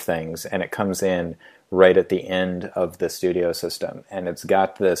end of things, and it comes in right at the end of the studio system, and it's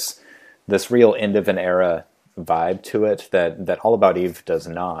got this real end of an era vibe to it that All About Eve does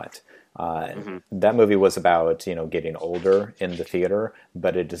not. That movie was about getting older in the theater,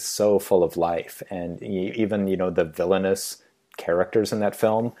 but it is so full of life, and even the villainous characters in that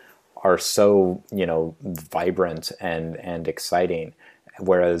film are so vibrant and exciting.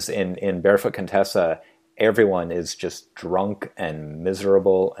 Whereas in Barefoot Contessa, everyone is just drunk and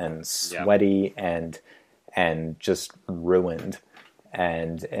miserable and sweaty and just ruined.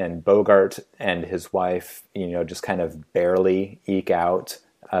 And Bogart and his wife, just kind of barely eke out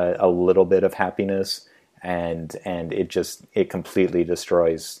a little bit of happiness, and it completely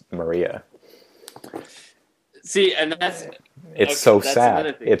destroys Maria. See, and it's so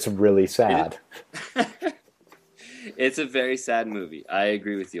sad. It's really sad. It's a very sad movie. I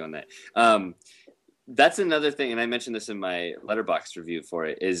agree with you on that. That's another thing, and I mentioned this in my Letterboxd review for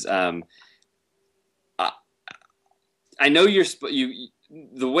it, is I know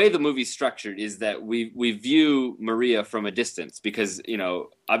the way the movie's structured is that we view Maria from a distance, because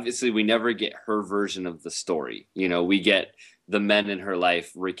obviously we never get her version of the story. We get the men in her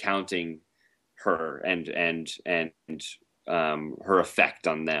life recounting her and her effect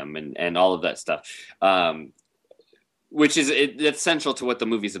on them and all of that stuff, which is that's central to what the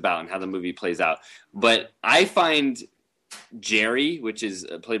movie's about and how the movie plays out. But I find Jerry, which is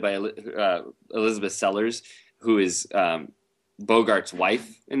played by Elizabeth Sellers, who is Bogart's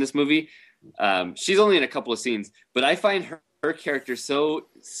wife in this movie. She's only in a couple of scenes, but I find her character so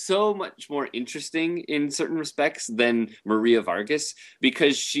much more interesting in certain respects than Maria Vargas,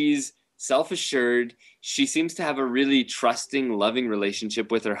 because she's self-assured. She seems to have a really trusting, loving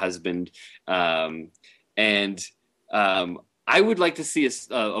relationship with her husband. I would like to see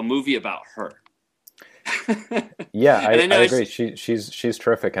a movie about her. Yeah, I agree. She's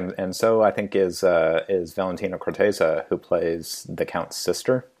terrific, and so I think is Valentina Corteza, who plays the Count's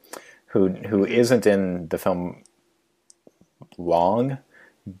sister, who isn't in the film long,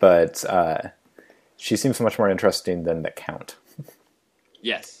 but she seems much more interesting than the Count.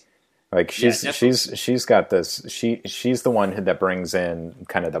 Yes, like she's got this. She's the one that brings in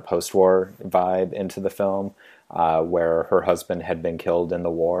kind of the post-war vibe into the film, where her husband had been killed in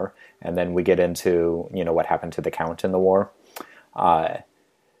the war, and then we get into what happened to the Count in the war.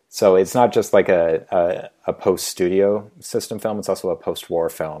 So it's not just like a post-studio system film; it's also a post-war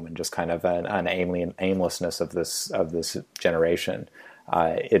film, and just kind of an aimlessness of this generation.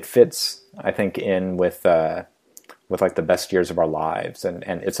 It fits, I think, in with like the best years of our lives, and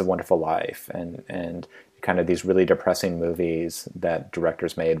It's a Wonderful Life, and kind of these really depressing movies that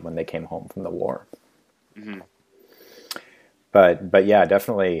directors made when they came home from the war. Mm-hmm. But yeah,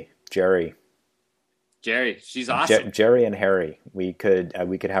 definitely Jerry, she's awesome. Jerry and Harry, we could have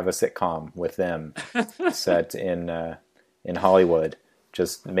a sitcom with them set in Hollywood,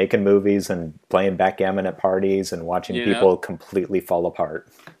 just making movies and playing backgammon at parties and watching people completely fall apart.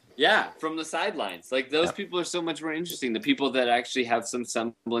 Yeah, from the sidelines. Like those people are so much more interesting. The people that actually have some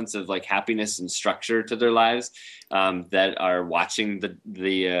semblance of like happiness and structure to their lives, that are watching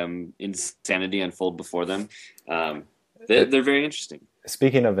the insanity unfold before them. They're very interesting.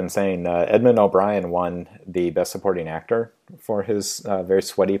 Speaking of insane, Edmund O'Brien won the Best Supporting Actor for his very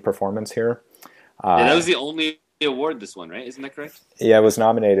sweaty performance here. That was the only award this one, right? Isn't that correct? Yeah, it was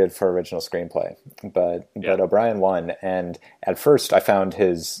nominated for original screenplay, but O'Brien won. And at first, I found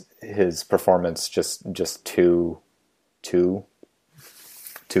his performance just too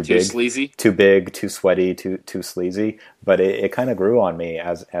big, sleazy, too big, too sweaty, too sleazy. But it kind of grew on me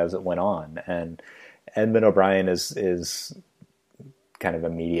as it went on. And Edmund O'Brien is kind of a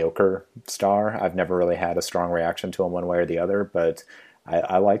mediocre star. I've never really had a strong reaction to him one way or the other, but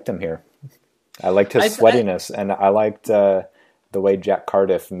I liked him here. I liked his sweatiness, and I liked the way Jack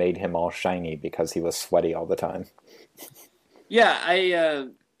Cardiff made him all shiny because he was sweaty all the time. Yeah,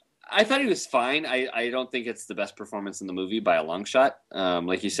 I thought he was fine. I don't think it's the best performance in the movie by a long shot.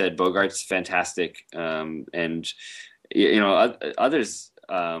 Like you said, Bogart's fantastic, and others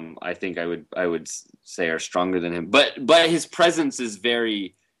I think I would say are stronger than him. But his presence is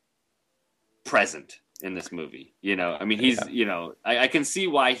very present in this movie. I mean, he's, I can see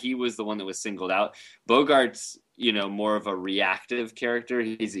why he was the one that was singled out. Bogart's, more of a reactive character.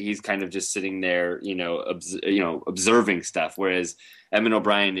 He's kind of just sitting there, observing stuff. Whereas Edmund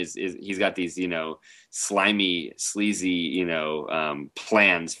O'Brien he's got these, slimy, sleazy,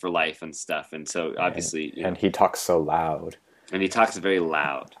 plans for life and stuff. And so obviously, and he talks so loud. And he talks very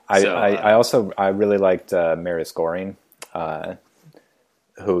loud. I really liked Maris Goring,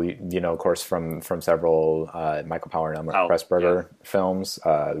 who, of course, from several Michael Powell and Elmer Pressburger films,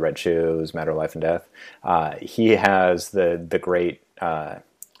 Red Shoes, Matter of Life and Death. He has the great, he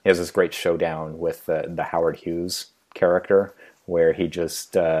has this great showdown with the Howard Hughes character, where he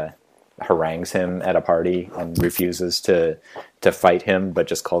just harangues him at a party and refuses to fight him, but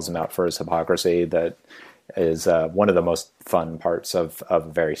just calls him out for his hypocrisy. That is one of the most fun parts of a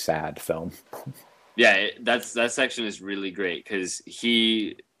very sad film. Yeah, that section is really great because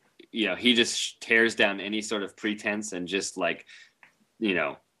he just tears down any sort of pretense and just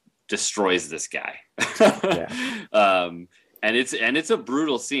destroys this guy. Yeah. And it's a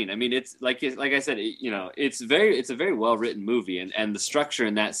brutal scene. I mean, it's like I said, it's a very well written movie, and the structure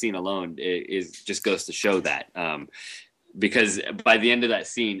in that scene alone is just goes to show that. Because by the end of that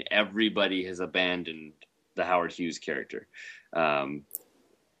scene, everybody has abandoned the Howard Hughes character, and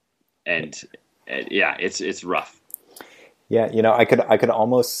yeah, it's rough. Yeah, I could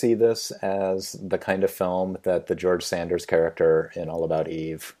almost see this as the kind of film that the George Sanders character in All About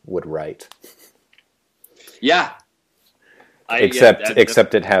Eve would write. Yeah.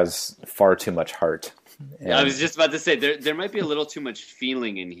 Except it has far too much heart. And I was just about to say there might be a little too much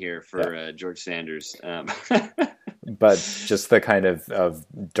feeling in here for George Sanders. but just the kind of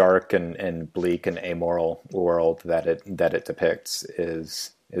dark and bleak and amoral world that it depicts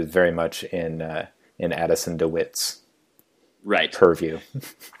is very much in Addison DeWitt's purview.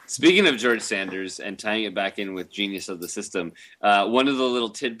 Speaking of George Sanders and tying it back in with Genius of the System, one of the little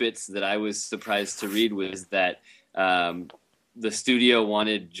tidbits that I was surprised to read was that the studio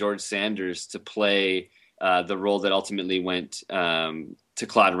wanted George Sanders to play the role that ultimately went to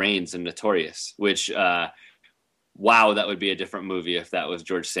Claude Rains in Notorious, which, wow, that would be a different movie if that was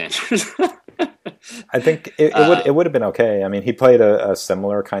George Sanders. I think it would have been okay. I mean, he played a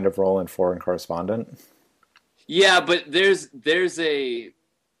similar kind of role in Foreign Correspondent. Yeah, but there's a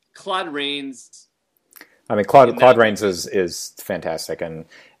Claude Rains. I mean, Claude Rains is fantastic, and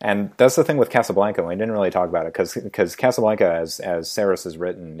that's the thing with Casablanca. We didn't really talk about it because Casablanca, as Saris has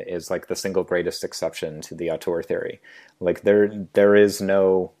written, is like the single greatest exception to the auteur theory. Like there is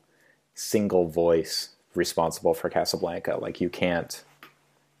no single voice responsible for Casablanca. Like you can't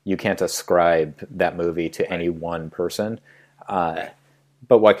ascribe that movie to any one person.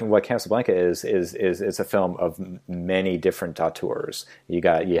 But what Casablanca is a film of many different auteurs. You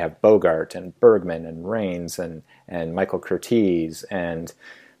have Bogart and Bergman and Rains and Michael Curtiz and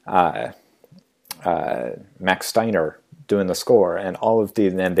Max Steiner doing the score, and all of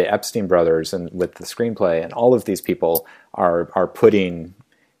these, and the Epstein brothers and with the screenplay, and all of these people are putting,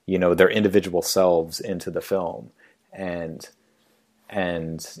 their individual selves into the film, and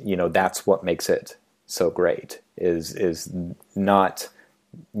that's what makes it so great. Is not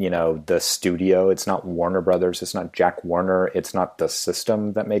the studio. It's not Warner Brothers. It's not Jack Warner. It's not the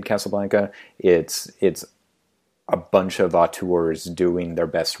system that made Casablanca. It's a bunch of auteurs doing their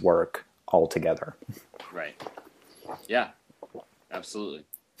best work all together. Right. Yeah, absolutely.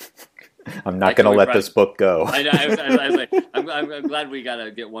 I'm not going to let this book go. I was like, I'm glad we got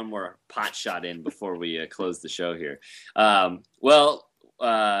to get one more pot shot in before we close the show here.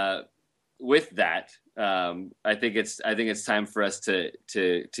 With that, I think it's time for us to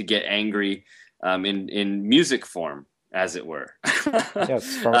get angry in music form, as it were.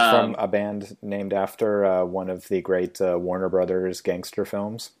 Yes, from a band named after one of the great Warner Brothers gangster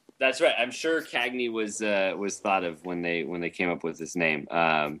films. That's right. I'm sure Cagney was thought of when they came up with this name.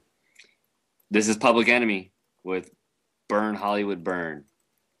 This is Public Enemy with "Burn Hollywood Burn."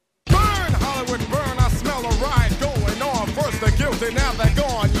 Burn Hollywood Burn. I smell a riot going on. First they're guilty, now they're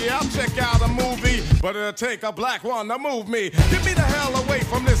gone. Yeah, I'll check out a movie, but it'll take a black one to move me. Get me the hell away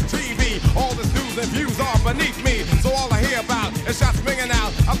from this TV. All this news and views are beneath me. So all I hear about is shots ringing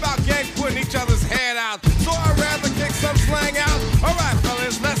out about gangs putting each other's head out. So I'd rather kick some slang out. All right,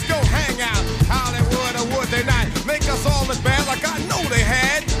 fellas, let's go hang out. Hollywood, or would they not make us all look bad like I know they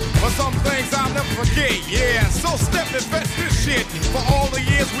had? But some things I'll never forget, yeah. So step and fetch this shit. For all the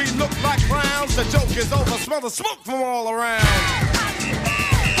years we looked like clowns, the joke is over. Smell the smoke from all around.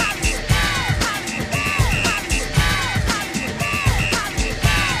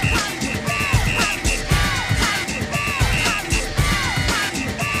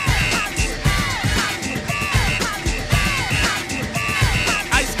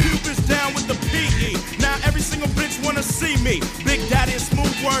 See me, Big Daddy and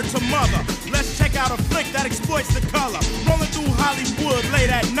smooth word to mother. Let's check out a flick that exploits the color. Rolling through Hollywood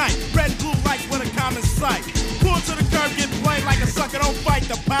late at night. Red and blue lights with a common sight. Pull to the curb, get played like a sucker. Don't fight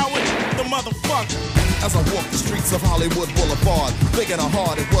the power, the motherfucker. As I walk the streets of Hollywood Boulevard, thinking how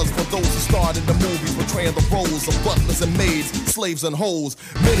hard it was for those who starred in the movies, portraying the roles of butlers and maids, slaves and hoes.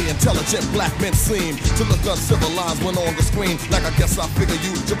 Many intelligent black men seem to look uncivilized when on the screen. Like I guess I figure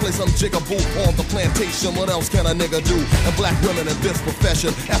you should play some jigaboo on the plantation. What else can a nigga do? And black women in this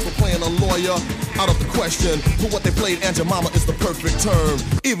profession, as for playing a lawyer, out of the question. For what they played, Aunt Jemima is the perfect term.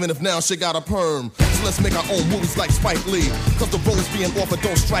 Even if now she got a perm. So let's make our own movies like Spike Lee. Cause the roles being offered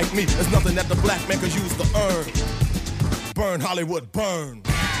don't strike me as nothing that the black man could use to earn. Burn Hollywood, burn.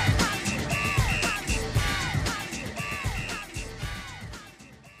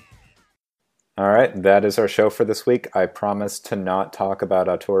 All right, that is our show for this week. I promise to not talk about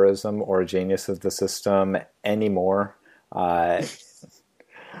auteurism or Genius of the System anymore. On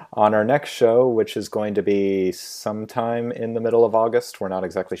our next show, which is going to be sometime in the middle of August, we're not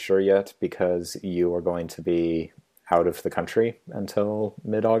exactly sure yet because you are going to be out of the country until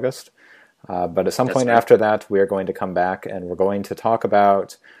mid-August. But at some point after that, we are going to come back and we're going to talk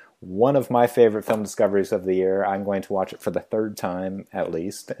about one of my favorite film discoveries of the year. I'm going to watch it for the third time, at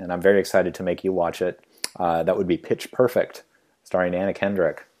least, and I'm very excited to make you watch it. That would be Pitch Perfect, starring Anna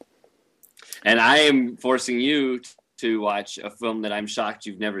Kendrick. And I am forcing you to watch a film that I'm shocked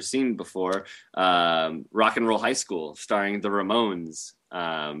you've never seen before, Rock and Roll High School, starring the Ramones.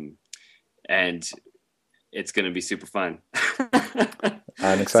 And it's going to be super fun.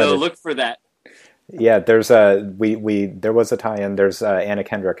 I'm excited. So look for that. Yeah, there's there was a tie-in. There's Anna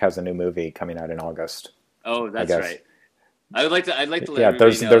Kendrick has a new movie coming out in August. Oh, that's right. I'd like to let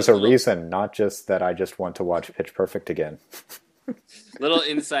there's a reason, not just that I just want to watch Pitch Perfect again. Little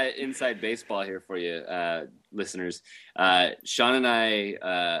inside baseball here for you, listeners. Sean and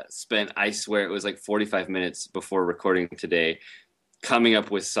I spent, I swear, it was like 45 minutes before recording today, coming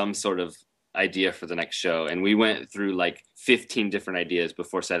up with some sort of idea for the next show, and we went through like 15 different ideas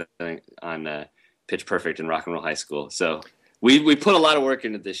before settling on Pitch Perfect and Rock and Roll High School. So we put a lot of work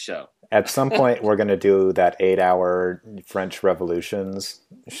into this show. At some point, we're going to do that 8-hour French Revolutions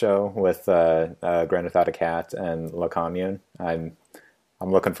show with Grand Without a Cat and La Commune. I'm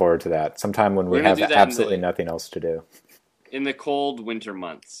looking forward to that. Sometime when we have absolutely nothing else to do. In the cold winter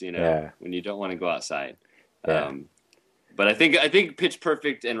months, when you don't want to go outside. Yeah. But I think Pitch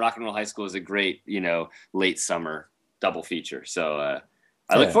Perfect and Rock and Roll High School is a great, late summer double feature. So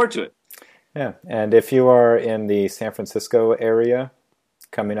I look forward to it. Yeah, and if you are in the San Francisco area,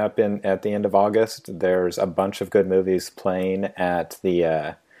 coming up at the end of August, there's a bunch of good movies playing at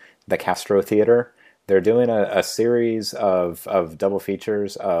the Castro Theater. They're doing a series of double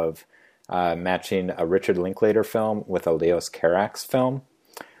features of matching a Richard Linklater film with a Leos Carax film.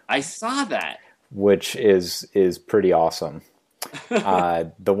 I saw that, which is pretty awesome.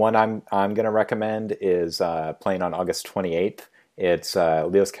 The one I'm going to recommend is playing on August 28th. It's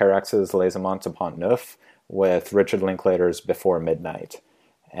Leos Carax's Les Amants du Pont Neuf with Richard Linklater's Before Midnight.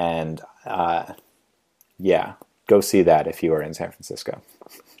 And go see that if you are in San Francisco.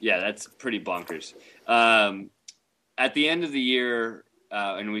 Yeah, that's pretty bonkers. At the end of the year,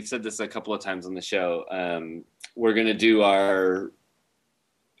 and we've said this a couple of times on the show, we're going to do our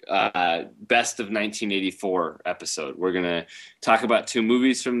best of 1984 episode. We're going to talk about 2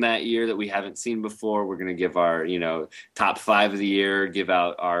 movies from that year that we haven't seen before. We're going to give our, top 5 of the year, give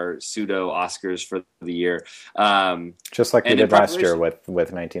out our pseudo Oscars for the year. Just like we did last year with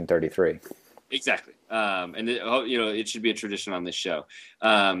 1933. Exactly. It should be a tradition on this show.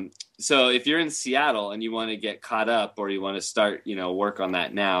 So if you're in Seattle and you want to get caught up, or you want to start, work on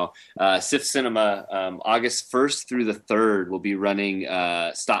that now, SIF Cinema, August 1st through the 3rd, will be running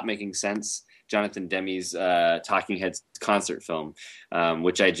Stop Making Sense, Jonathan Demme's Talking Heads concert film,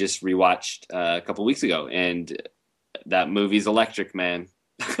 which I just rewatched a couple weeks ago, and that movie's electric, man.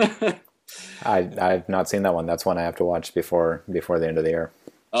 I've not seen that one. That's one I have to watch before the end of the year.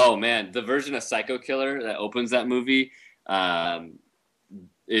 Oh man, the version of Psycho Killer that opens that movie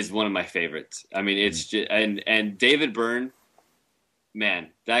is one of my favorites. I mean, it's just, and David Byrne,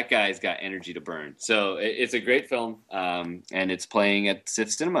 man, that guy's got energy to burn. So it's a great film, and it's playing at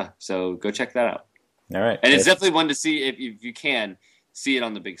SIF Cinema. So go check that out. All right, and it's definitely one to see if you can see it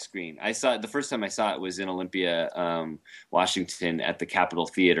on the big screen. I saw it the first time I saw it was in Olympia, Washington, at the Capitol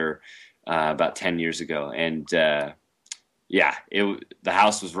Theater about 10 years ago, and the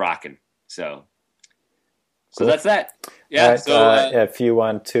house was rocking. So cool. That's that. Yeah. If you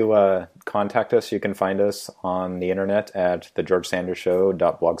want to contact us, you can find us on the internet at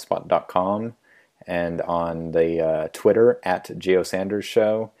thegeorgesandersshow.blogspot.com, and on the Twitter at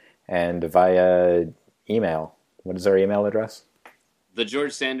GeoSandersShow, and via email. What is our email address?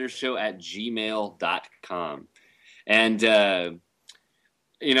 thegeorgesandersshow@gmail.com. And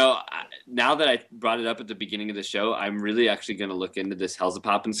now that I brought it up at the beginning of the show, I'm really actually going to look into this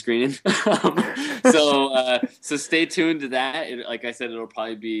Hellzapoppin screening. So stay tuned to that. Like I said, it'll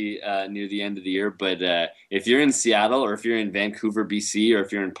probably be near the end of the year. But if you're in Seattle, or if you're in Vancouver, BC, or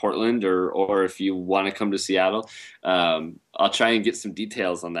if you're in Portland, or if you want to come to Seattle, I'll try and get some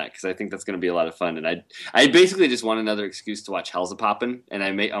details on that, because I think that's going to be a lot of fun. And I basically just want another excuse to watch Hellzapoppin, and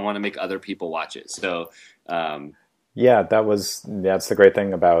I want to make other people watch it. So. Yeah, that's the great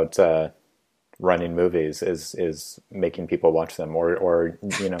thing about running movies is making people watch them, or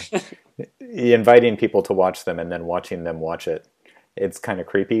inviting people to watch them and then watching them watch it. It's kind of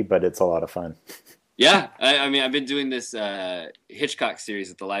creepy, but it's a lot of fun. Yeah, I mean, I've been doing this Hitchcock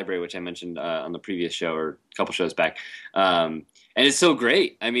series at the library, which I mentioned on the previous show or a couple shows back, and it's so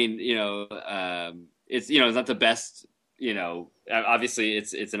great. I mean, it's not the best. Obviously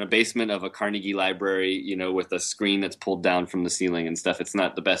it's in a basement of a Carnegie library, with a screen that's pulled down from the ceiling and stuff. It's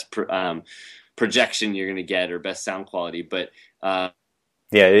not the best projection you're going to get, or best sound quality, but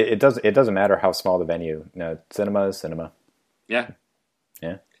it doesn't matter how small the venue. Cinema is cinema. Yeah.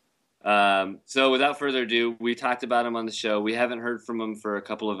 So without further ado, we talked about him on the show. We haven't heard from him for a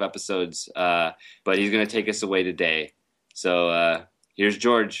couple of episodes, but he's going to take us away today. So here's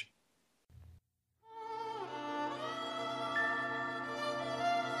George.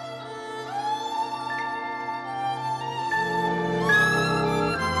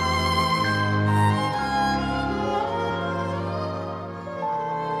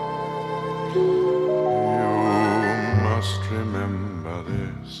 remember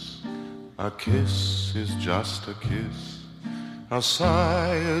this, a kiss is just a kiss, a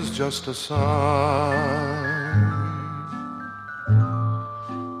sigh is just a sigh.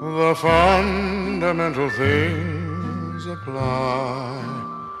 The fundamental things apply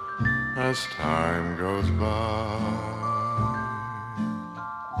as time goes by.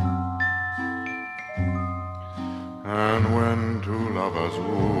 And when two lovers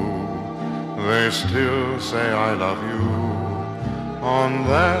woo, they still say I love you, on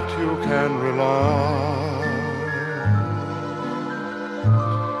that you can rely.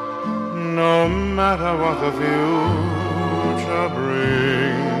 No matter what the future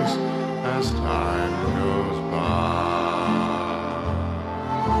brings as time goes by.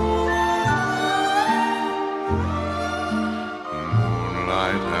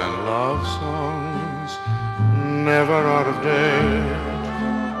 Moonlight and love songs, never out of date,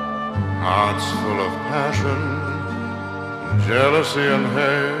 hearts full of passion, jealousy and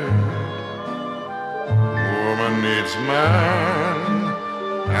hate. Woman needs man,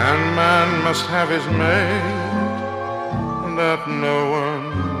 and man must have his mate, that no one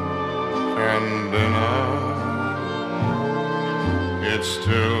can deny. It's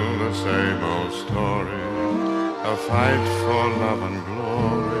still the same old story, a fight for love and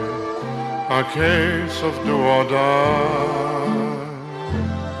glory, a case of do or die.